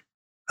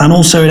 And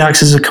also it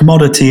acts as a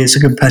commodity. It's a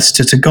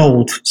competitor to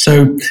gold.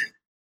 So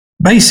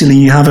basically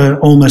you have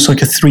almost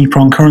like a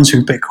three-pronged currency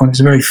with Bitcoin. It's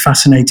a very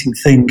fascinating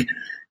thing.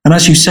 And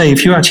as you say,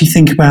 if you actually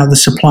think about the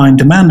supply and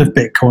demand of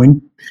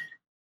Bitcoin,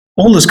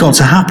 all that's got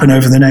to happen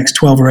over the next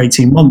 12 or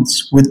 18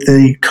 months with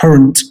the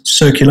current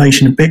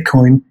circulation of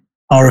Bitcoin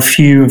are a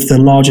few of the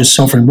largest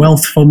sovereign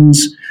wealth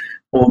funds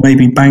or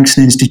maybe banks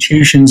and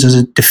institutions as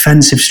a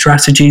defensive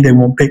strategy. They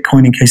want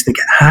Bitcoin in case they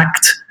get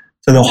hacked.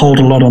 So they'll hold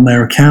a lot on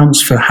their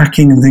accounts for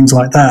hacking and things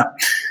like that.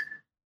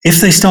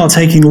 If they start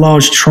taking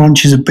large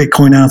tranches of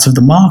Bitcoin out of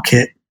the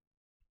market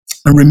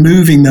and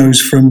removing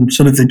those from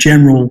sort of the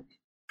general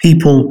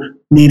people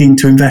needing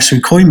to invest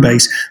through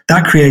Coinbase,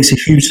 that creates a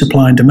huge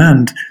supply and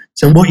demand.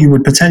 So what you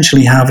would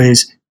potentially have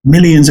is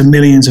millions and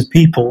millions of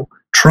people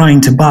trying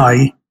to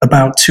buy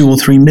about 2 or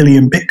 3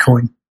 million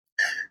Bitcoin.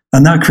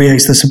 And that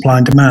creates the supply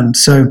and demand.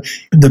 So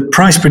the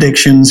price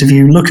predictions, if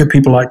you look at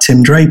people like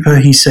Tim Draper,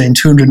 he's saying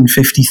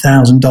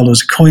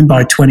 $250,000 a coin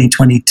by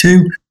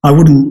 2022. I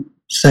wouldn't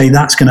say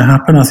that's going to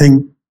happen. I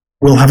think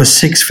we'll have a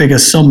 6-figure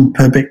sum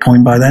per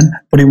Bitcoin by then,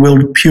 but it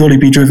will purely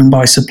be driven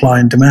by supply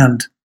and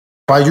demand.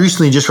 I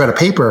recently just read a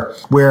paper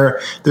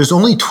where there's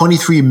only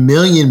 23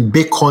 million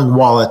Bitcoin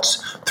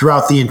wallets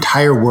throughout the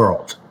entire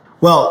world.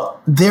 Well,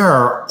 there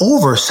are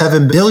over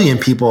 7 billion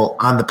people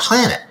on the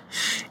planet.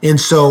 And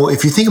so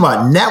if you think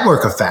about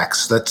network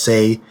effects, let's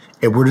say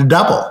it were to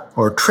double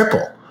or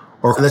triple,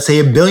 or let's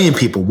say 1 billion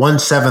people,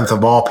 1/7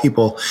 of all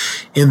people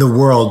in the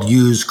world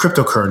use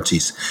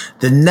cryptocurrencies.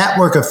 The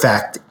network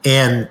effect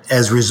and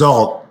as a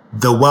result,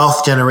 the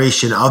wealth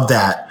generation of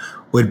that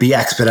would be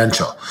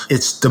exponential.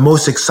 It's the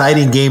most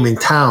exciting game in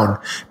town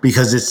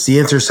because it's the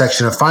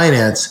intersection of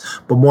finance,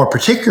 but more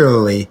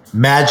particularly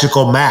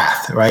magical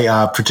math,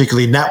 right?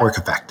 Particularly network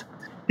effect.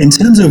 In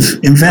terms of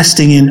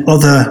investing in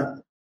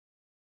other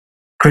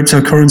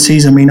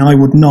cryptocurrencies, I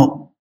would not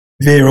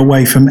veer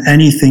away from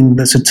anything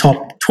that's a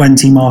top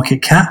 20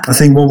 market cap. I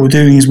think what we're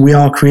doing is we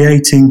are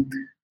creating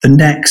the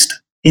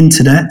next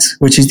internet,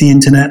 which is the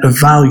internet of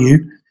value.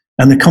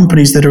 And the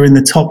companies that are in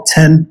the top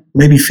 10,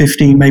 maybe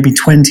 15, maybe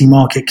 20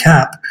 market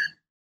cap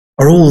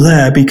are all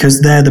there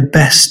because they're the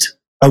best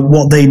at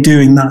what they do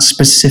in that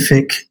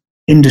specific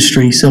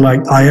industry. So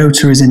like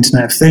IOTA is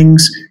Internet of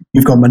Things.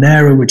 You've got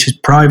Monero, which is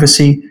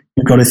privacy.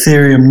 You've got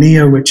Ethereum,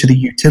 Neo, which are the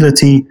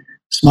utility,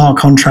 smart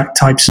contract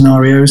type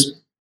scenarios.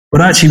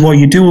 But actually what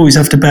you do always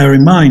have to bear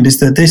in mind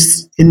is that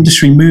this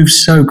industry moves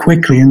so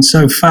quickly and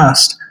so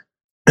fast.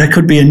 There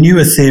could be a new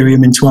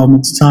Ethereum in 12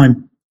 months'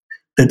 time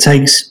that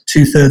takes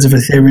 2/3 of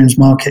Ethereum's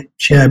market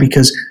share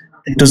because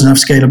it doesn't have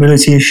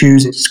scalability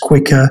issues, it's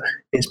quicker,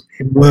 it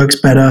works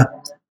better,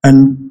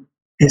 and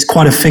it's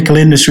quite a fickle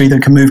industry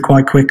that can move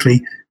quite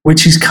quickly,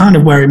 which is kind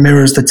of where it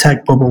mirrors the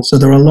tech bubble. So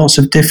there are lots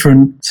of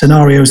different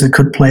scenarios that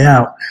could play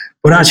out.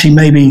 But actually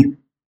maybe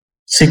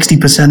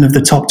 60% of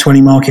the top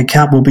 20 market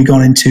cap will be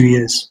gone in 2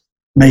 years,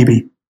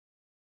 maybe.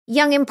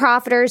 Young and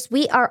profiters,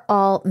 we are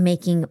all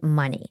making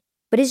money.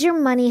 But is your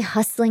money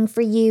hustling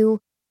for you?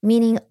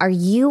 Meaning, are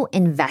you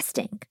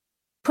investing?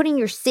 Putting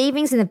your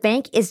savings in the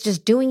bank is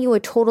just doing you a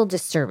total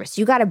disservice.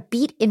 You got to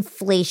beat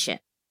inflation.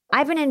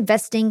 I've been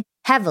investing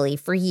heavily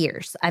for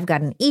years. I've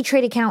got an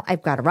E-Trade account.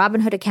 I've got a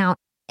Robinhood account.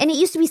 And it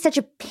used to be such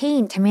a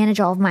pain to manage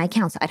all of my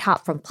accounts. I'd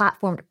hop from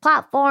platform to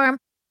platform.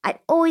 I'd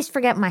always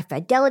forget my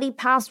Fidelity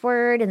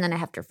password, and then I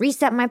have to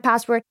reset my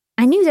password.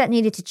 I knew that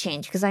needed to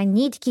change because I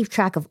need to keep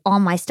track of all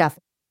my stuff.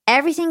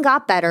 Everything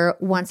got better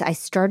once I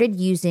started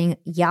using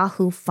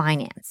Yahoo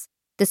Finance,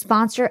 the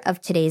sponsor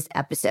of today's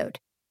episode.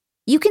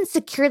 You can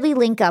securely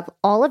link up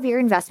all of your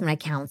investment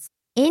accounts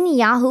in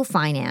Yahoo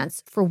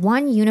Finance for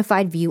one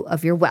unified view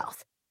of your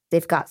wealth.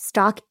 They've got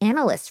stock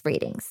analyst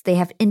ratings. They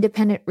have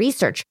independent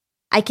research.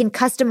 I can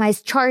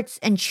customize charts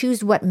and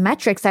choose what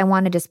metrics I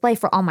want to display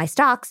for all my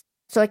stocks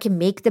so I can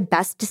make the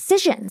best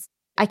decisions.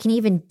 I can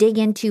even dig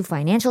into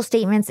financial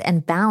statements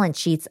and balance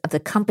sheets of the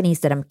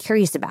companies that I'm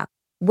curious about.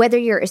 Whether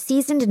you're a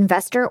seasoned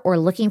investor or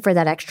looking for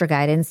that extra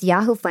guidance,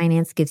 Yahoo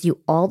Finance gives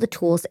you all the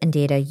tools and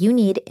data you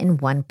need in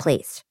one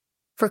place.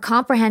 For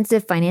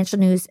comprehensive financial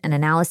news and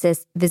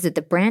analysis, visit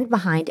the brand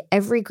behind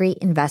every great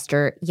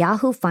investor,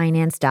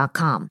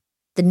 yahoofinance.com,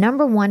 the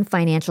 #1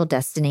 financial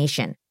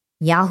destination,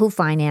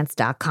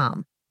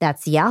 yahoofinance.com.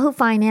 That's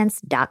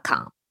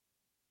yahoofinance.com.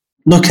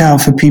 Look out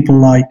for people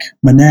like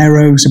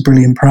Monero, who's a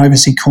brilliant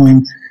privacy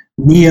coin,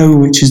 Neo,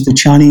 which is the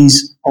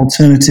Chinese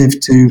alternative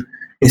to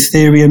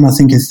Ethereum. I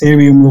think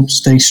Ethereum will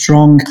stay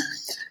strong.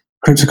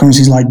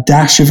 Cryptocurrencies like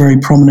Dash are very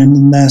prominent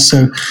in there.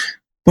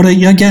 But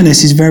again,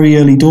 this is very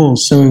early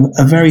doors. So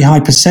a very high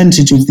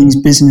percentage of these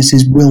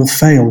businesses will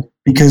fail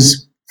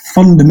because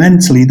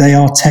fundamentally they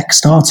are tech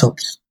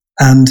startups.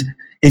 And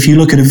if you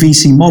look at a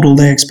VC model,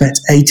 they expect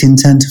 8 in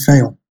 10 to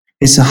fail.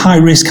 It's a high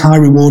risk, high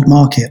reward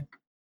market.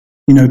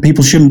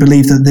 People shouldn't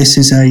believe that this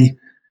is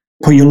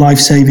put your life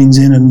savings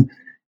in and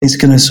it's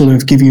going to sort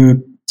of give you a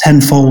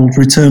tenfold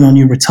return on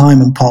your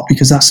retirement pot,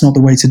 because that's not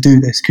the way to do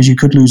this, because you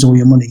could lose all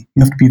your money.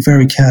 You have to be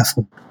very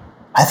careful.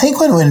 I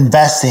think when we're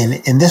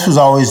investing, and this was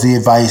always the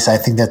advice I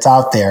think that's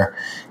out there,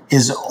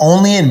 is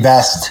only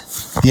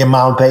invest the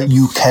amount that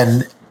you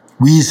can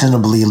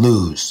reasonably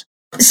lose.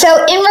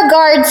 So in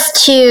regards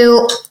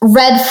to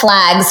red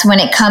flags when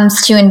it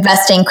comes to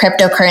investing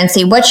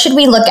cryptocurrency, what should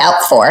we look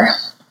out for?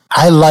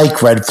 I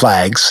like red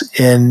flags.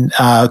 And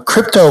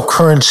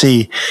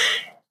cryptocurrency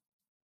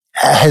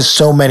has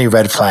so many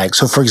red flags.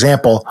 So, for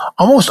example,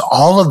 almost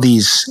all of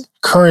these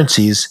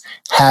currencies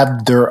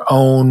have their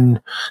own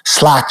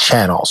Slack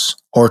channels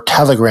or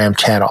Telegram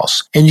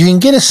channels. And you can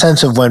get a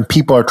sense of when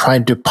people are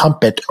trying to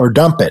pump it or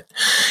dump it.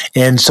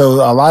 And so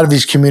a lot of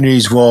these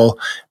communities will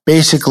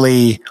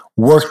basically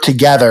work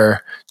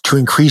together to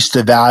increase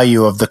the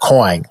value of the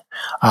coin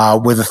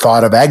with the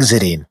thought of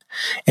exiting.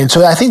 And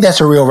so I think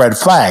that's a real red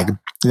flag.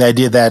 The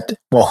idea that,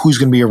 who's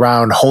going to be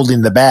around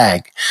holding the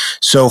bag?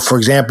 So, for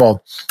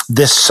example,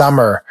 this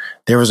summer,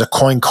 there was a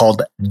coin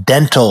called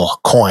Dental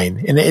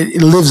Coin, and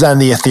it lives on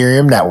the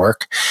Ethereum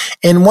network.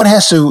 And one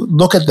has to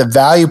look at the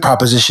value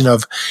proposition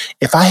of,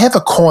 if I have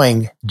a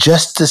coin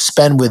just to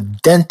spend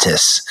with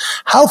dentists,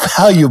 how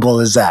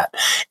valuable is that?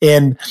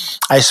 And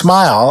I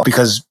smile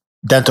because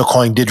Dental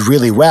Coin did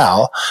really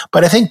well,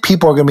 but I think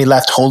people are going to be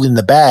left holding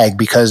the bag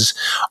because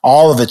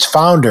all of its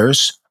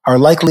founders are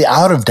likely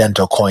out of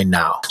Dental Coin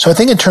now. So I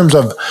think in terms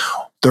of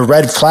the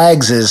red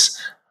flags is,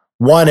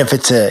 one, if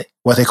it's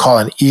what they call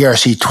an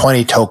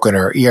ERC20 token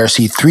or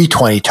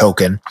ERC320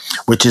 token,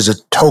 which is a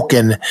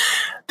token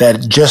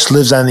that just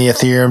lives on the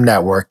Ethereum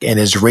network and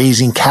is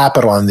raising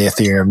capital on the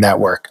Ethereum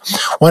network.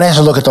 One has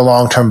to look at the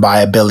long-term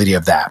viability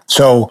of that.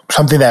 So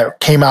something that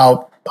came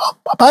out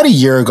about a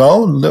year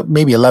ago,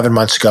 maybe 11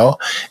 months ago,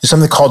 is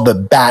something called the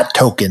BAT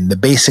token, the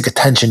Basic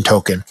Attention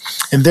Token.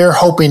 And they're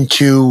hoping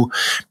to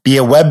be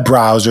a web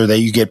browser that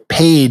you get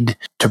paid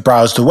to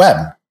browse the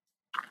web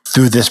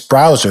through this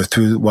browser,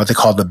 through what they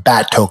call the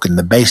BAT token,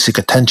 the Basic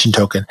Attention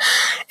Token.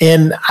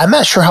 And I'm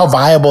not sure how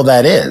viable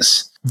that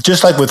is.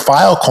 Just like with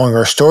Filecoin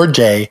or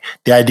StorageJ,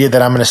 the idea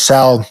that I'm going to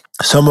sell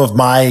some of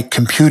my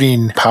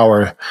computing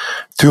power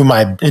through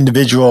my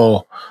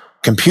individual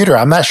computer,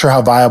 I'm not sure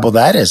how viable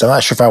that is. I'm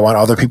not sure if I want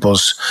other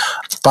people's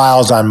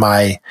files on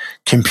my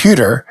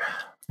computer.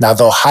 Now,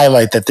 they'll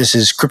highlight that this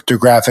is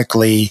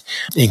cryptographically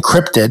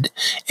encrypted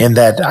and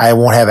that I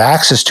won't have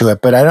access to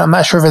it, but I'm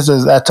not sure if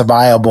that's a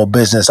viable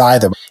business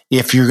either.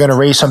 If you're going to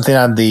raise something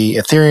on the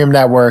Ethereum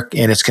network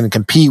and it's going to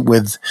compete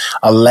with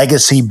a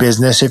legacy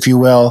business, if you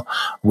will,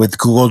 with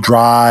Google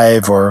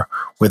Drive or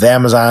with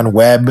Amazon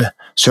Web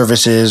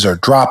Services or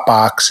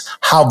Dropbox,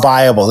 how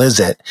viable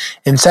is it?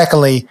 And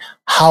secondly,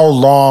 how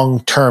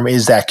long-term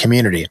is that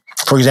community?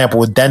 For example,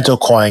 with Dental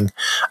Coin,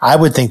 I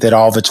would think that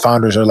all of its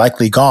founders are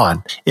likely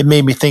gone. It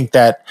made me think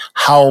that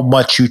how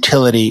much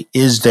utility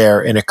is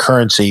there in a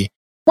currency?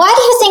 Why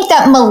do you think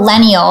that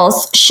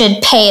millennials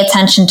should pay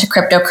attention to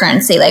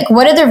cryptocurrency? Like,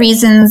 what are the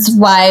reasons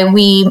why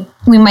we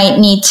might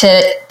need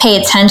to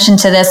pay attention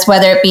to this,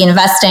 whether it be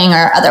investing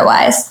or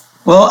otherwise?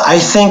 Well, I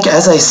think,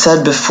 as I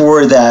said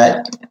before,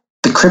 that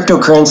the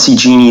cryptocurrency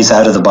genie is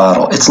out of the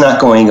bottle. It's not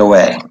going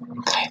away.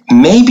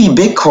 Maybe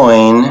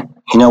Bitcoin,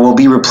 will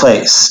be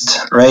replaced,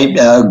 right?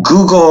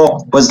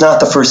 Google was not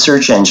the first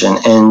search engine,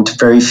 and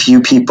very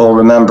few people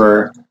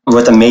remember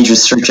what the major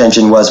search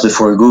engine was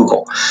before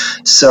Google.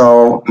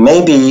 So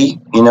maybe,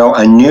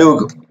 a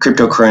new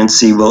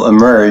cryptocurrency will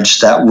emerge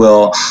that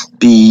will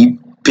be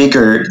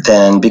bigger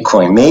than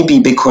Bitcoin. Maybe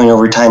Bitcoin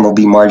over time will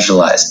be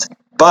marginalized.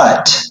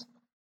 But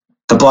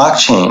the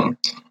blockchain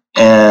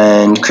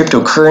and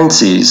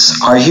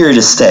cryptocurrencies are here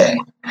to stay.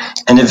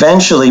 And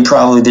eventually,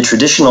 probably the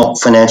traditional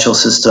financial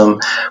system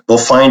will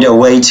find a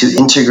way to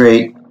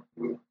integrate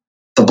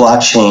the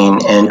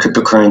blockchain and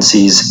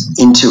cryptocurrencies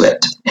into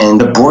it. And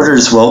the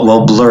borders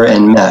will blur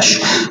and mesh.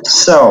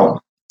 So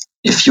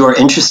if you're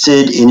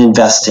interested in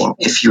investing,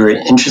 if you're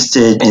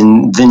interested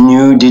in the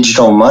new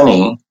digital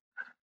money,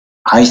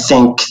 I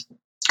think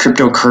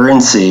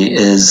cryptocurrency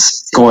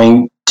is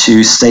going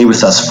to stay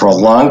with us for a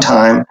long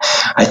time.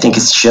 I think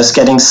it's just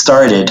getting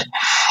started,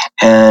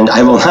 and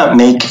I will not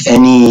make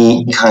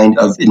any kind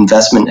of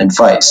investment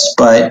advice,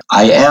 but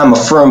I am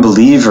a firm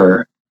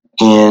believer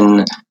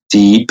in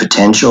the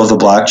potential of the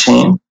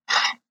blockchain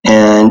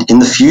and in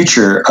the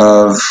future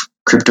of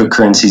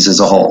cryptocurrencies as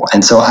a whole.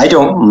 And so I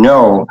don't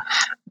know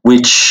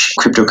which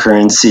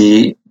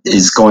cryptocurrency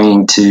is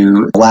going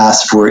to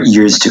last for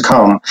years to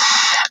come,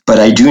 but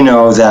I do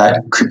know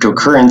that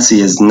cryptocurrency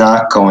is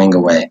not going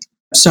away.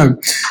 So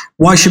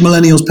why should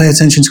millennials pay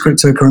attention to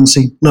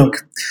cryptocurrency?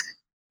 Look,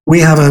 we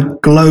have a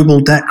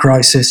global debt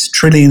crisis,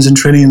 trillions and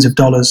trillions of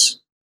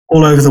dollars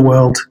all over the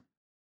world.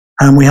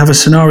 And we have a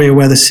scenario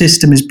where the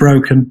system is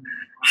broken,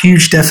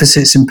 huge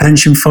deficits in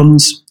pension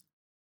funds.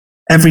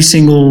 Every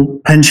single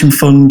pension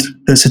fund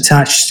that's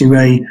attached to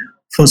a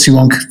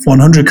FTSE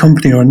 100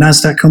 company or a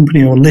NASDAQ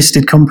company or a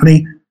listed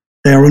company,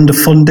 they are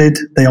underfunded.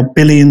 They are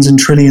billions and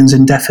trillions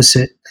in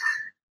deficit.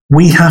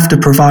 We have to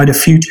provide a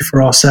future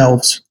for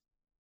ourselves.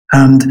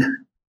 And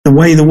the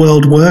way the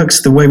world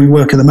works, the way we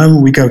work at the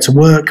moment, we go to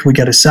work, we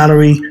get a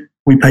salary,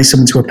 we pay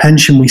someone to a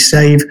pension, we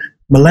save.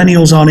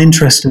 Millennials aren't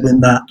interested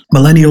in that.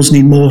 Millennials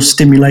need more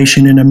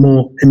stimulation in a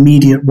more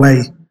immediate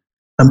way.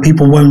 And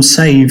people won't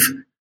save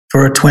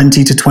for a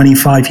 20 to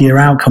 25-year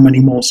outcome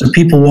anymore. So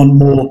people want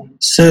more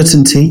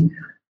certainty,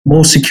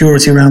 more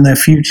security around their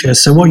future.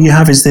 So what you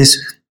have is this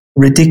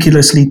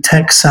ridiculously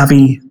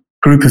tech-savvy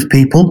group of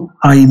people,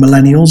 i.e.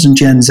 millennials and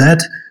Gen Z,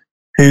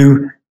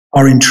 who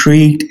are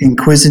intrigued,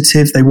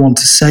 inquisitive, they want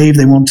to save,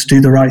 they want to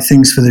do the right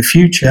things for the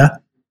future.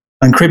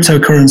 And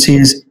cryptocurrency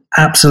is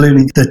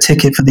absolutely the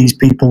ticket for these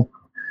people.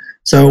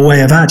 So a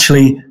way of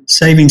actually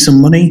saving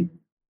some money,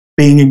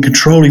 being in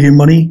control of your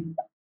money,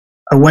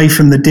 away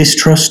from the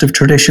distrust of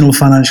traditional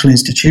financial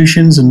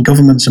institutions and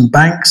governments and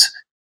banks,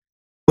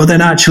 but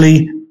then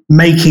actually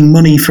making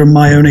money from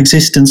my own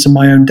existence and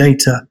my own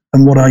data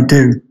and what I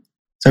do.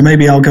 So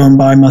maybe I'll go and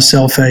buy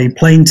myself a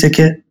plane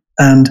ticket,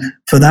 and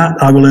for that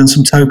I will earn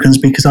some tokens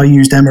because I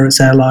used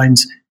Emirates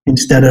Airlines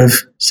instead of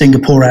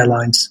Singapore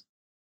Airlines.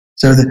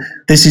 So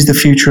this is the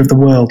future of the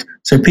world.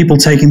 So people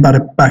taking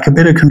back a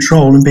bit of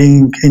control and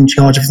being in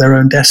charge of their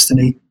own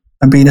destiny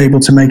and being able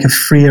to make a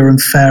freer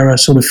and fairer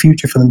sort of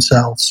future for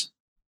themselves.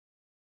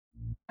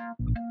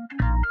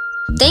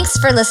 Thanks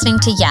for listening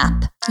to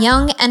YAP,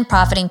 Young and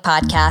Profiting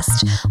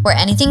Podcast, where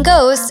anything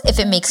goes if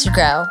it makes you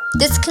grow.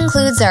 This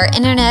concludes our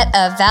Internet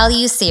of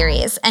Value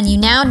series, and you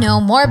now know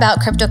more about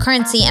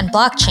cryptocurrency and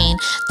blockchain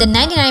than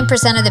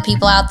 99% of the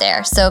people out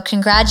there, so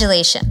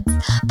congratulations.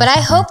 But I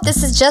hope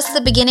this is just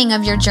the beginning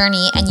of your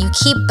journey and you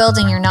keep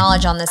building your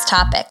knowledge on this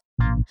topic.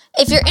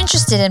 If you're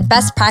interested in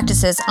best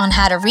practices on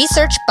how to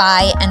research,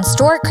 buy, and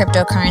store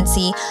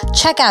cryptocurrency,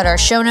 check out our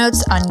show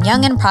notes on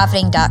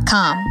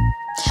youngandprofiting.com.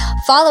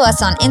 Follow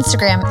us on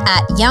Instagram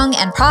at Young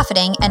and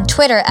Profiting and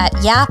Twitter at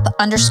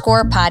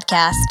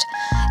YAP_podcast.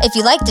 If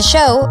you like the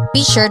show,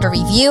 be sure to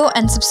review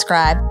and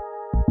subscribe.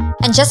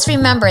 And just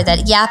remember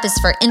that YAP is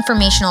for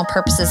informational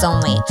purposes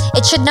only.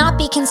 It should not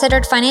be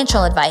considered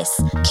financial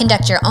advice.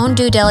 Conduct your own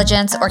due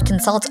diligence or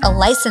consult a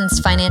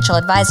licensed financial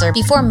advisor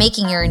before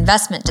making your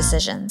investment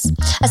decisions.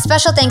 A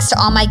special thanks to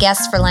all my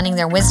guests for lending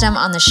their wisdom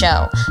on the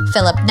show: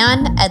 Philip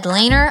Nunn, Ed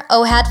Lehner,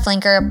 Ohad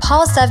Flinker,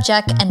 Paul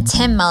Sevcik, and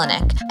Tim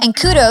Melinek. And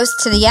kudos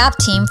to the YAP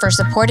team for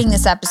supporting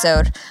this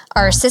episode.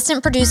 Our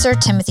assistant producer,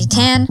 Timothy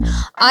Tan,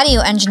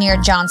 audio engineer,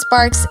 John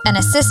Sparks, and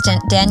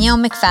assistant, Danielle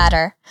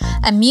McFadder.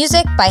 And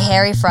music by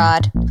Harry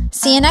Fraud.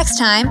 See you next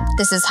time.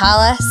 This is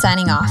Hala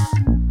signing off.